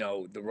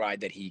 the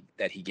ride that he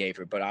gave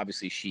her, but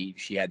obviously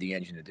she had the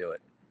engine to do it.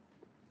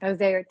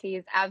 Jose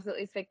Ortiz,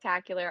 absolutely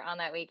spectacular on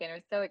that weekend. It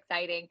was so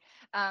exciting.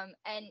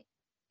 And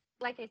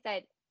like I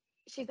said,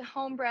 she's a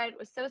homebred,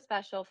 was so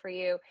special for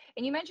you.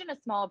 And you mentioned a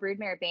small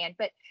broodmare band,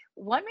 but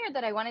one mare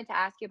that I wanted to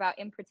ask you about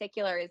in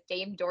particular is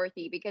Dame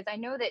Dorothy, because I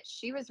know that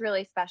she was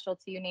really special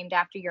to you, named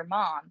after your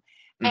mom.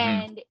 Mm-hmm.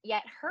 And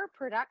yet her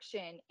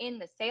production in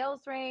the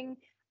sales ring,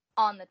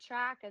 on the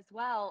track as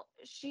well,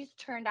 she's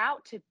turned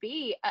out to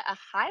be a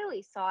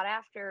highly sought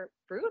after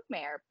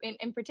broodmare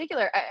in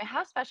particular.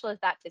 How special is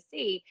that to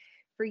see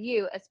for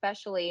you,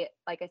 especially,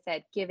 like I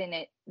said, given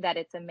it that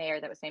it's a mare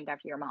that was named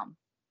after your mom?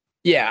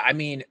 Yeah, I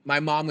mean, my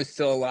mom was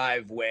still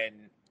alive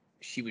when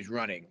she was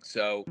running.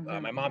 So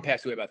my mom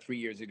passed away about 3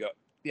 years ago.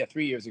 Yeah,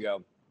 3 years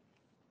ago.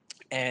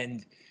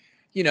 And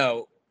you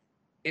know,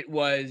 it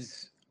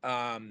was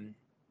um,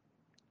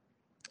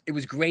 it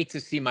was great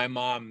to see my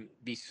mom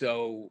be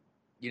so,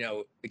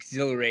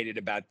 exhilarated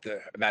about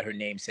her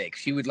namesake.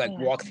 She would like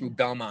Yeah. walk through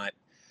Belmont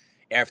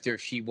after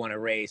she won a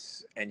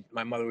race, and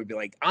my mother would be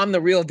like, "I'm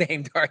the real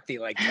Dame Dorothy,"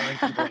 like telling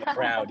people in the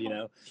crowd, you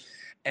know.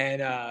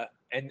 And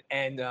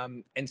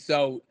and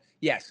so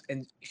yes,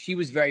 and she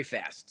was very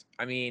fast.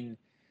 I mean,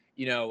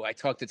 you know, I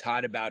talk to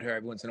Todd about her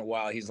every once in a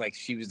while. He's like,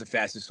 she was the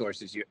fastest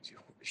horses.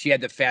 She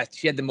had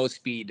the most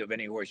speed of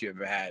any horse you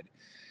ever had.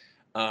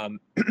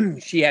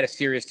 She had a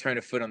serious turn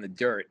of foot on the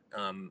dirt,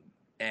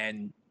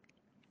 and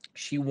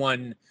she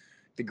won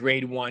the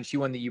Grade 1. She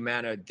won the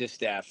Humana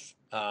Distaff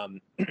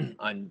on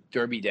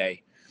Derby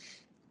Day,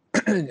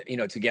 you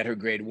know, to get her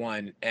Grade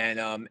 1,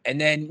 and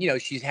then you know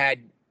she's had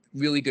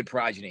really good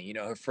progeny. You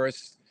know, her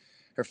first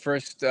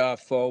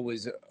foal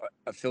was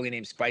a filly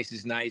named Spice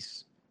is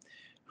Nice,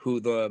 who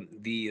the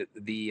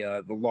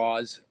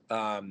Laws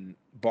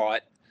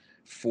bought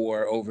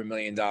for over $1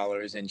 million,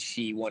 and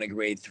she won a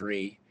Grade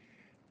 3.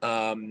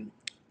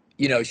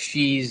 You know,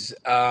 she's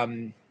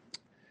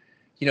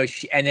you know,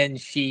 and then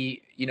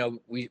she, you know,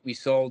 we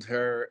sold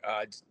her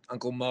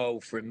Uncle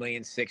Mo for $1.6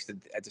 million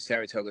at the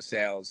Saratoga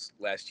sales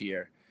last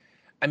year.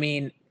 I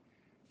mean,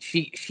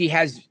 she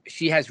has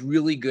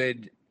really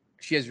good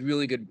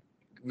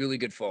really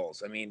good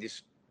foals. I mean,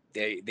 this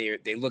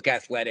they look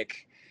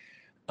athletic.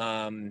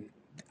 Um,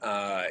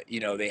 you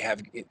know, they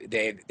have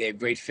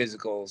great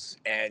physicals,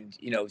 and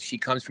you know, she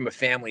comes from a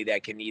family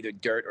that can either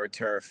dirt or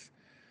turf.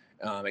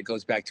 It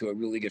goes back to a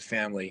really good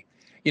family.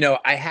 You know,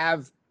 I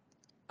have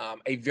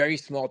a very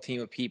small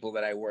team of people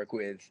that I work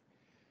with.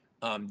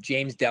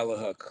 James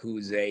Delahook,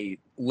 who's a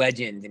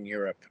legend in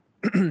Europe,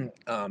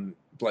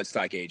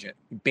 bloodstock agent,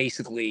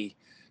 basically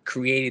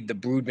created the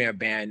broodmare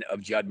band of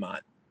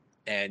Juddmonte.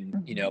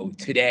 And, you know,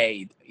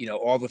 today, you know,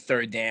 all the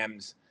third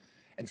dams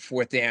and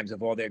fourth dams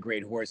of all their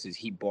great horses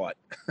he bought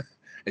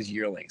as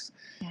yearlings.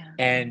 Yeah.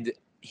 And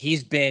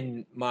he's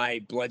been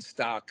my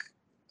bloodstock.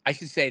 I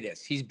should say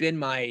this. He's been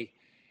my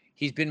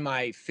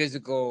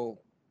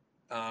physical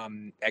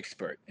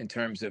expert in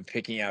terms of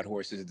picking out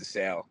horses at the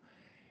sale.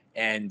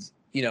 And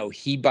you know,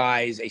 he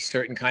buys a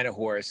certain kind of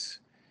horse,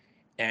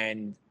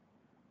 and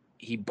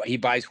he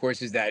buys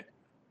horses that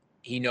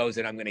he knows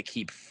that I'm going to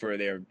keep for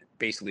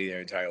basically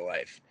their entire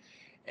life.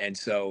 And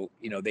so,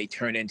 you know, they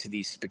turn into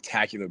these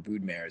spectacular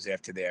broodmares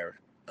after their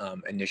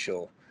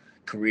initial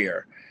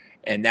career,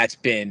 and that's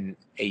been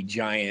a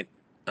giant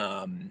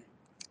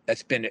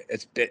that's been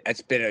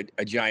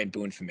a giant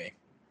boon for me,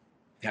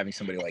 having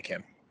somebody like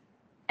him.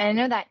 And I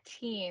know that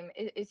team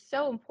is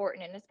so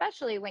important, and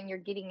especially when you're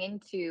getting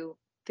into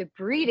the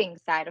breeding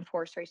side of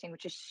horse racing,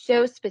 which is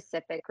so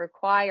specific,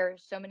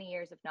 requires so many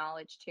years of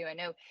knowledge too. I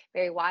know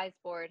Barry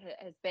Weisbord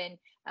has been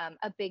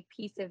a big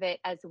piece of it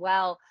as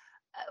well.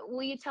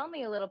 Will you tell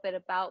me a little bit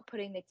about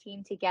putting the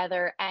team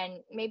together and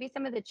maybe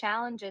some of the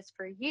challenges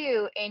for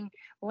you in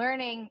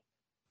learning,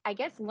 I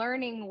guess,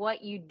 learning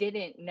what you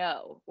didn't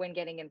know when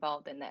getting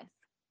involved in this?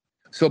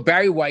 So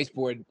Barry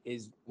Weisbord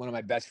is one of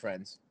my best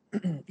friends.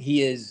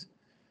 He is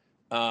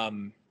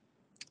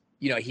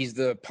you know, he's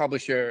the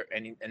publisher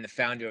and the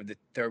founder of the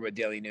Thoroughbred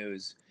Daily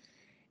News.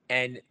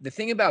 And the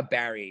thing about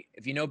Barry,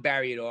 if you know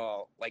Barry at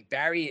all, like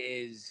Barry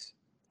is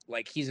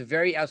like, he's a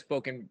very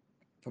outspoken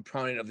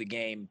proponent of the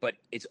game, but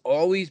it's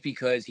always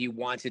because he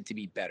wants it to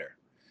be better.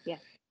 Yeah.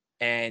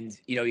 And,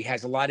 you know, he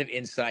has a lot of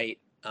insight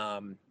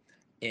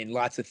in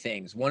lots of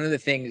things. One of the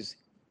things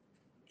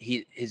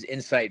his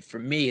insight for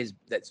me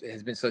that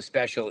has been so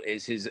special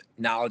is his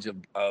knowledge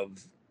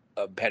of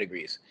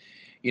pedigrees.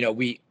 You know,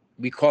 we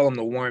call him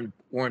the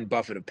Warren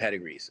Buffett of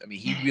pedigrees. I mean,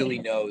 he really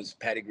knows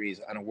pedigrees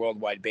on a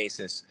worldwide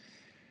basis,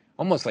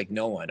 almost like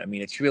no one. I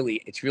mean, it's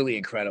really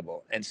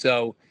incredible. And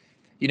so,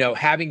 you know,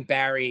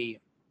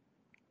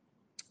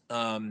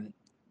 um,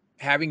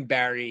 having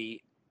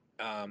Barry,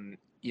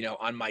 you know,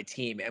 on my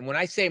team. And when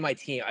I say my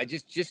team, I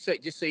just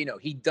so you know,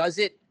 he does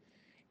it.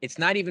 It's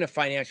not even a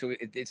financial.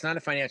 It's not a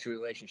financial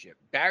relationship.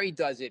 Barry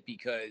does it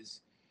because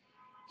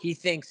he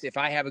thinks if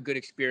I have a good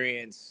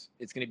experience,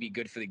 it's going to be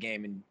good for the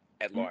game and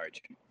at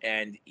large.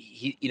 And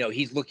he, you know,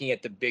 he's looking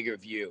at the bigger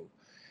view.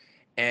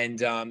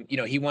 And you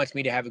know, he wants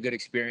me to have a good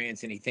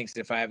experience, and he thinks that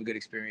if I have a good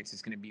experience,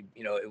 it's going to be,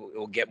 you know, it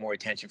will get more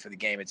attention for the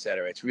game, et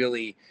cetera. It's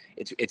really,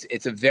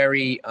 it's a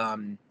very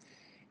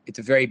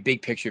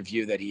big picture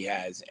view that he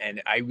has,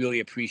 and I really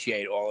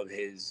appreciate all of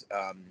his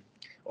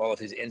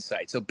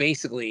insight. So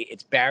basically,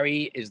 it's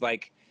Barry is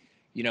like,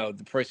 you know,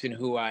 the person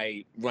who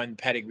I run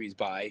pedigrees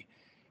by,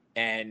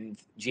 and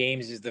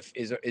James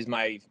is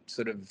my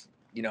sort of,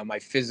 you know, my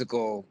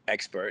physical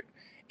expert,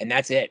 and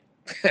that's it.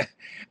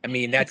 I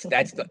mean, that's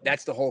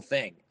the whole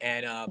thing.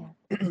 And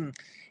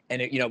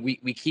and you know,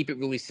 we keep it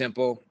really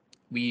simple.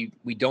 We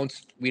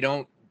don't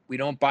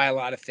buy a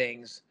lot of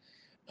things.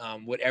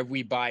 Whatever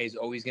we buy is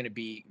always going to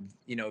be,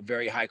 you know,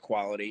 very high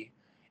quality,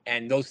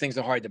 and those things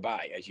are hard to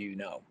buy, as you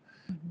know.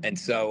 And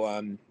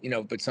so, you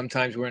know, but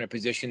sometimes we're in a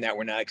position that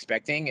we're not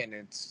expecting, and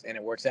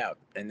it works out,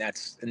 and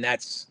that's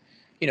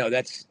you know,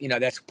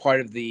 that's part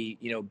of the,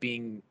 you know,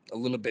 being a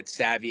little bit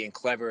savvy and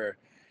clever,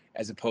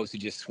 as opposed to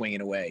just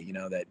swinging away. You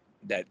know, that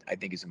I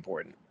think is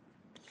important.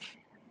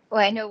 Well,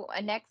 I know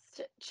next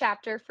next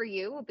chapter for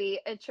you will be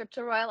a trip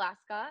to Royal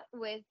Ascot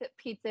with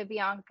Pizza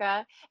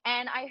Bianca.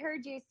 And I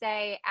heard you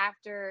say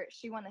after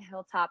she won the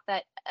Hilltop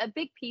that a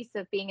big piece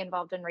of being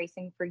involved in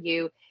racing for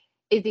you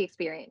is the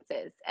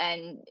experiences.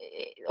 And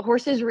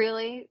horses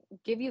really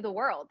give you the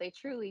world. They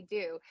truly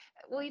do.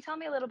 Will you tell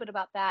me a little bit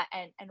about that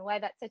and why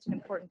that's such an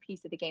important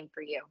piece of the game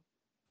for you?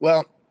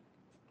 Well,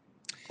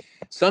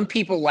 some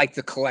people like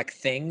to collect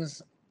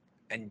things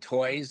and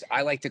toys.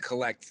 I like to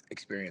collect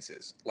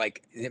experiences.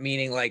 Like,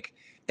 meaning like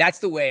that's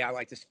the way I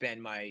like to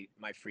spend my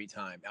free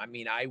time. I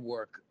mean, I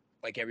work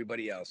like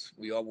everybody else.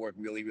 We all work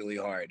really, really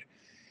hard.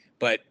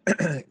 But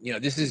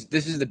this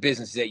is the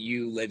business that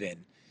you live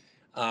in.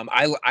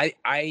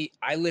 I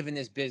live in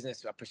this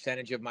business a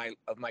percentage of my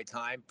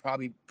time,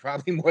 probably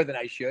more than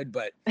I should,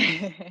 but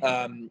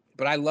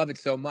I love it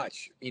so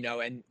much,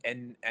 and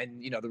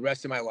the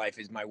rest of my life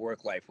is my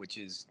work life, which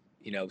is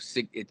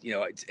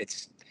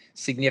it's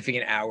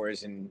significant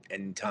hours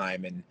and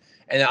time, and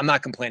I'm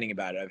not complaining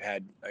about it. I've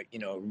had a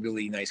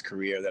really nice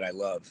career that I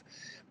love,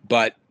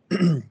 but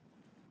in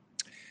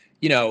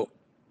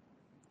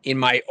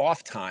my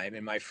off time,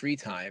 in my free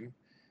time,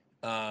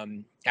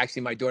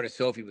 actually my daughter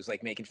Sophie was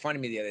like making fun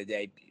of me the other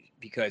day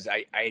because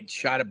I had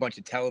shot a bunch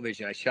of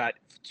television. I shot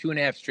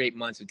 2.5 straight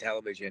months of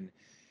television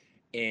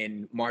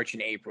in March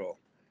and April.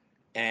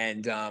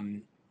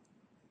 And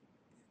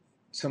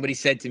somebody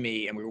said to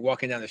me, and we were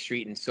walking down the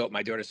street, and so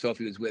my daughter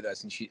Sophie was with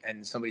us,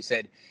 and somebody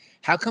said,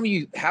 how come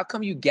you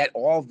get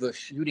all the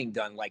shooting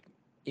done like,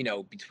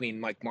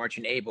 between like March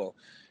and April?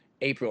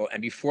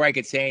 And before I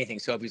could say anything,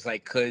 Sophie's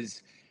like,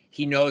 because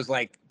he knows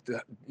like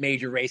the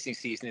major racing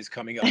season is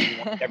coming up. He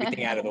wants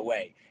everything out of the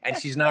way. And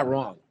she's not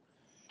wrong.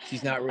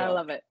 She's not wrong. I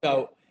love it.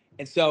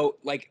 So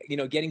like,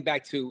 getting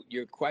back to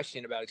your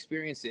question about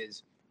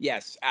experiences,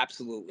 yes,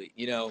 absolutely.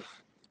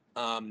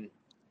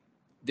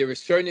 There are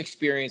certain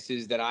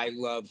experiences that I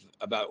love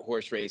about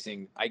horse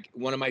racing.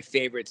 One of my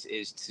favorites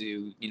is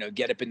to,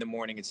 get up in the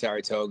morning in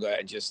Saratoga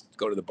and just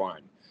go to the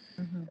barn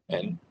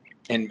and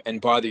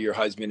bother your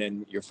husband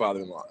and your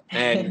father-in-law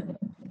and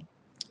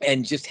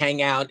just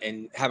hang out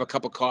and have a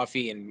cup of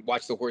coffee and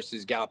watch the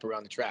horses gallop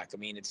around the track. I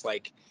mean, it's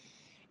like,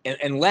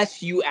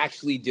 unless you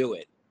actually do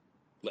it,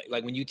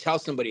 like when you tell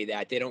somebody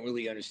that, they don't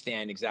really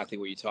understand exactly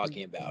what you're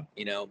talking about,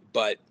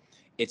 but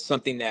it's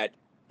something that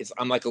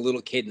I'm like a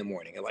little kid in the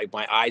morning, and like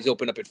my eyes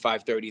open up at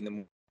 5:30 in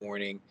the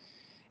morning,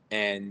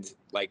 and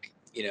like,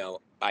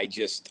 I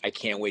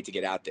can't wait to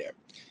get out there.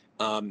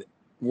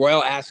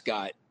 Royal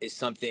Ascot is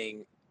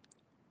something,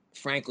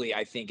 frankly,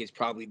 I think is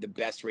probably the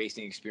best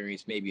racing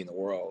experience maybe in the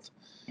world.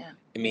 Yeah.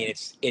 I mean,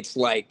 it's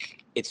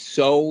like, it's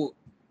so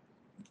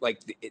like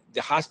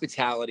the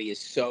hospitality is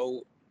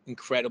so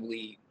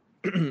incredibly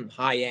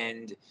high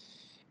end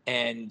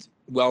and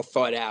well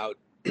thought out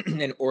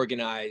and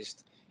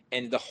organized,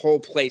 and the whole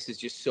place is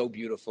just so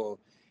beautiful.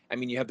 I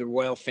mean, you have the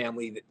royal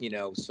family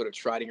that sort of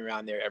trotting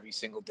around there every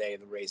single day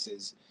of the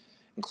races,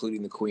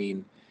 including the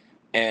Queen,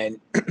 and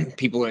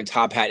people are in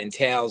top hat and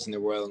tails in the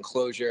royal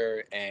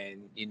enclosure,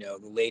 and the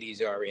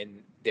ladies are in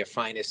their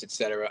finest,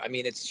 etc. I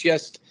mean, it's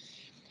just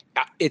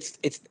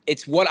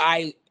it's what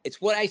I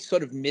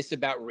sort of miss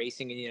about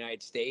racing in the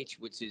United States,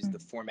 which is the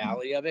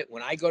formality of it.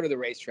 When I go to the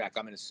racetrack,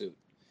 I'm in a suit.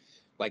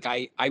 Like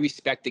I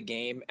respect the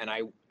game, and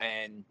I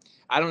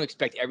don't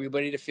expect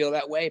everybody to feel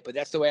that way, but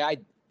that's the way I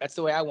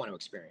want to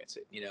experience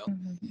it,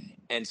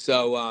 And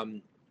so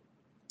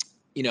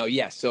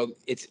yeah, so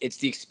it's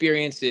the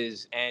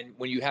experiences. And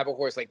when you have a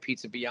horse like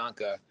Pizza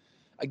Bianca,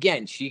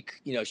 again,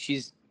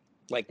 she's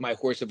like my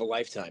horse of a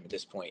lifetime at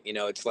this point.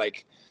 It's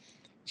like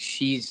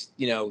she's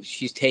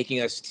taking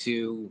us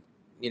to,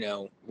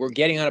 we're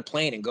getting on a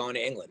plane and going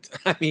to England.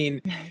 I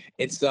mean,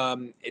 it's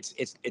no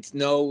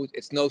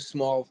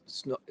small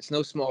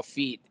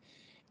feat,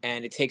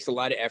 and it takes a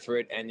lot of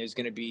effort. And there's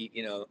going to be,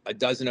 a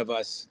dozen of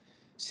us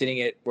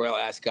sitting at Royal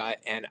Ascot,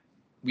 and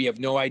we have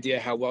no idea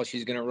how well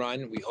she's going to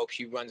run. We hope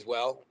she runs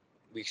well.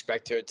 We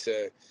expect her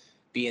to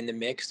be in the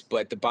mix,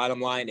 but the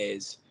bottom line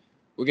is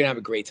we're going to have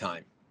a great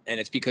time, and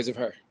it's because of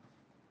her.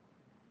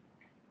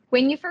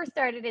 When you first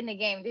started in the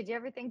game, did you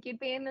ever think you'd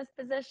be in this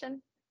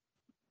position?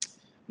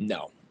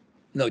 No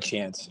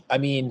chance. I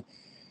mean,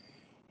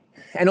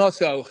 and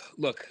also,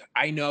 look,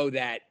 I know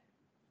that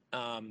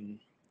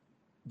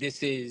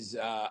this is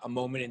a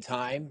moment in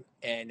time,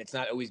 and it's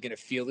not always going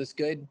to feel this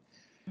good.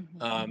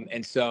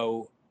 And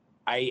so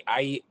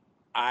I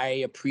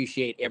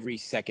appreciate every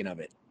second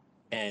of it.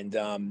 And,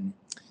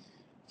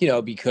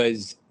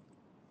 because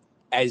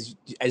as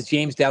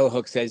James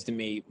Delahook says to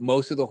me,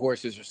 most of the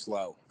horses are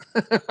slow.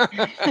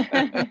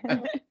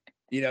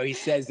 He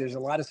says there's a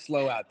lot of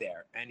slow out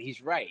there, and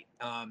he's right.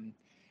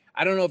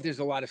 I don't know if there's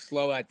a lot of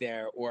slow out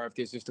there, or if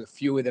there's just a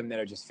few of them that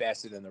are just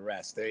faster than the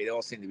rest. They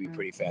all seem to be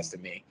pretty fast to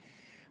me.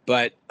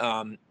 But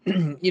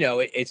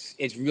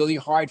it's really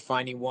hard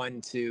finding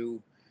one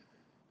to,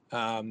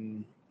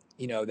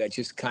 that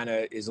just kind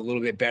of is a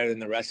little bit better than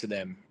the rest of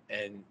them.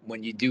 And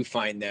when you do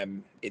find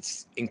them,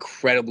 it's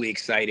incredibly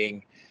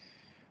exciting.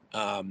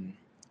 And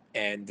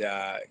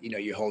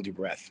you hold your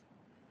breath.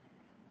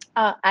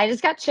 I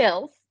just got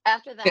chills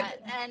after that.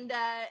 And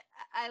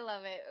I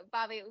love it.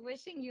 Bobby,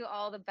 wishing you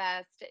all the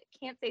best.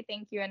 Can't say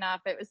thank you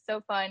enough. It was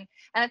so fun.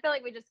 And I feel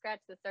like we just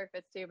scratched the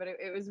surface too, but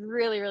it was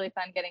really, really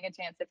fun getting a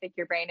chance to pick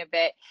your brain a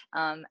bit.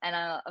 And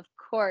of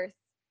course,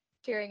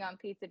 cheering on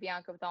Pizza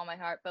Bianca with all my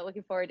heart, but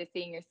looking forward to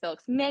seeing your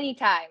silks many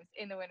times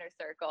in the winner's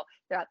circle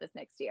throughout this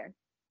next year.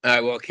 All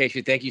right. Well,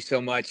 Acacia, thank you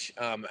so much.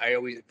 I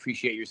always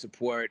appreciate your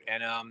support,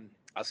 and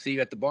I'll see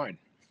you at the barn.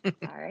 All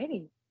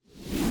righty.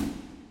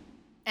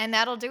 And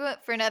that'll do it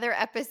for another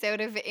episode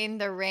of In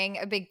the Ring.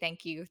 A big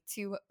thank you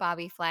to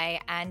Bobby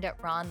Flay and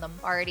Ron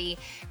Lombardi.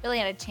 Really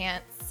had a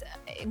chance,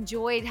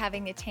 enjoyed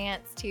having a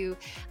chance to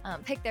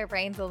pick their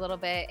brains a little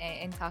bit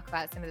and talk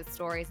about some of the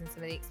stories and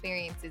some of the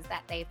experiences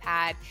that they've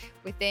had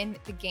within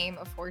the game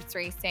of horse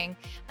racing.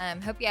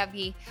 Hope you have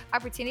the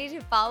opportunity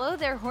to follow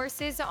their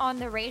horses on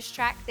the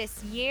racetrack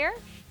this year.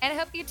 And I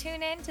hope you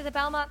tune in to the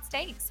Belmont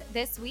Stakes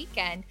this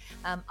weekend.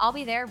 I'll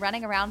be there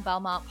running around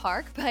Belmont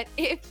Park, but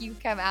if you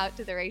come out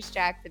to the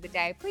racetrack for the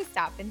day, please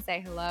stop and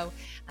say hello.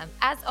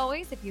 As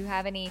always, if you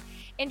have any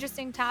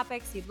interesting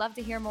topics you'd love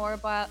to hear more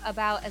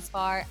about as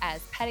far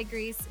as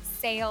pedigrees,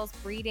 sales,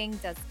 breeding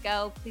does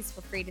go, please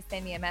feel free to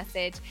send me a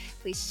message.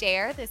 Please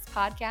share this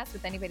podcast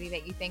with anybody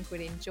that you think would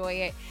enjoy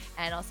it.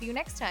 And I'll see you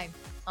next time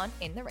on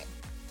In the Ring.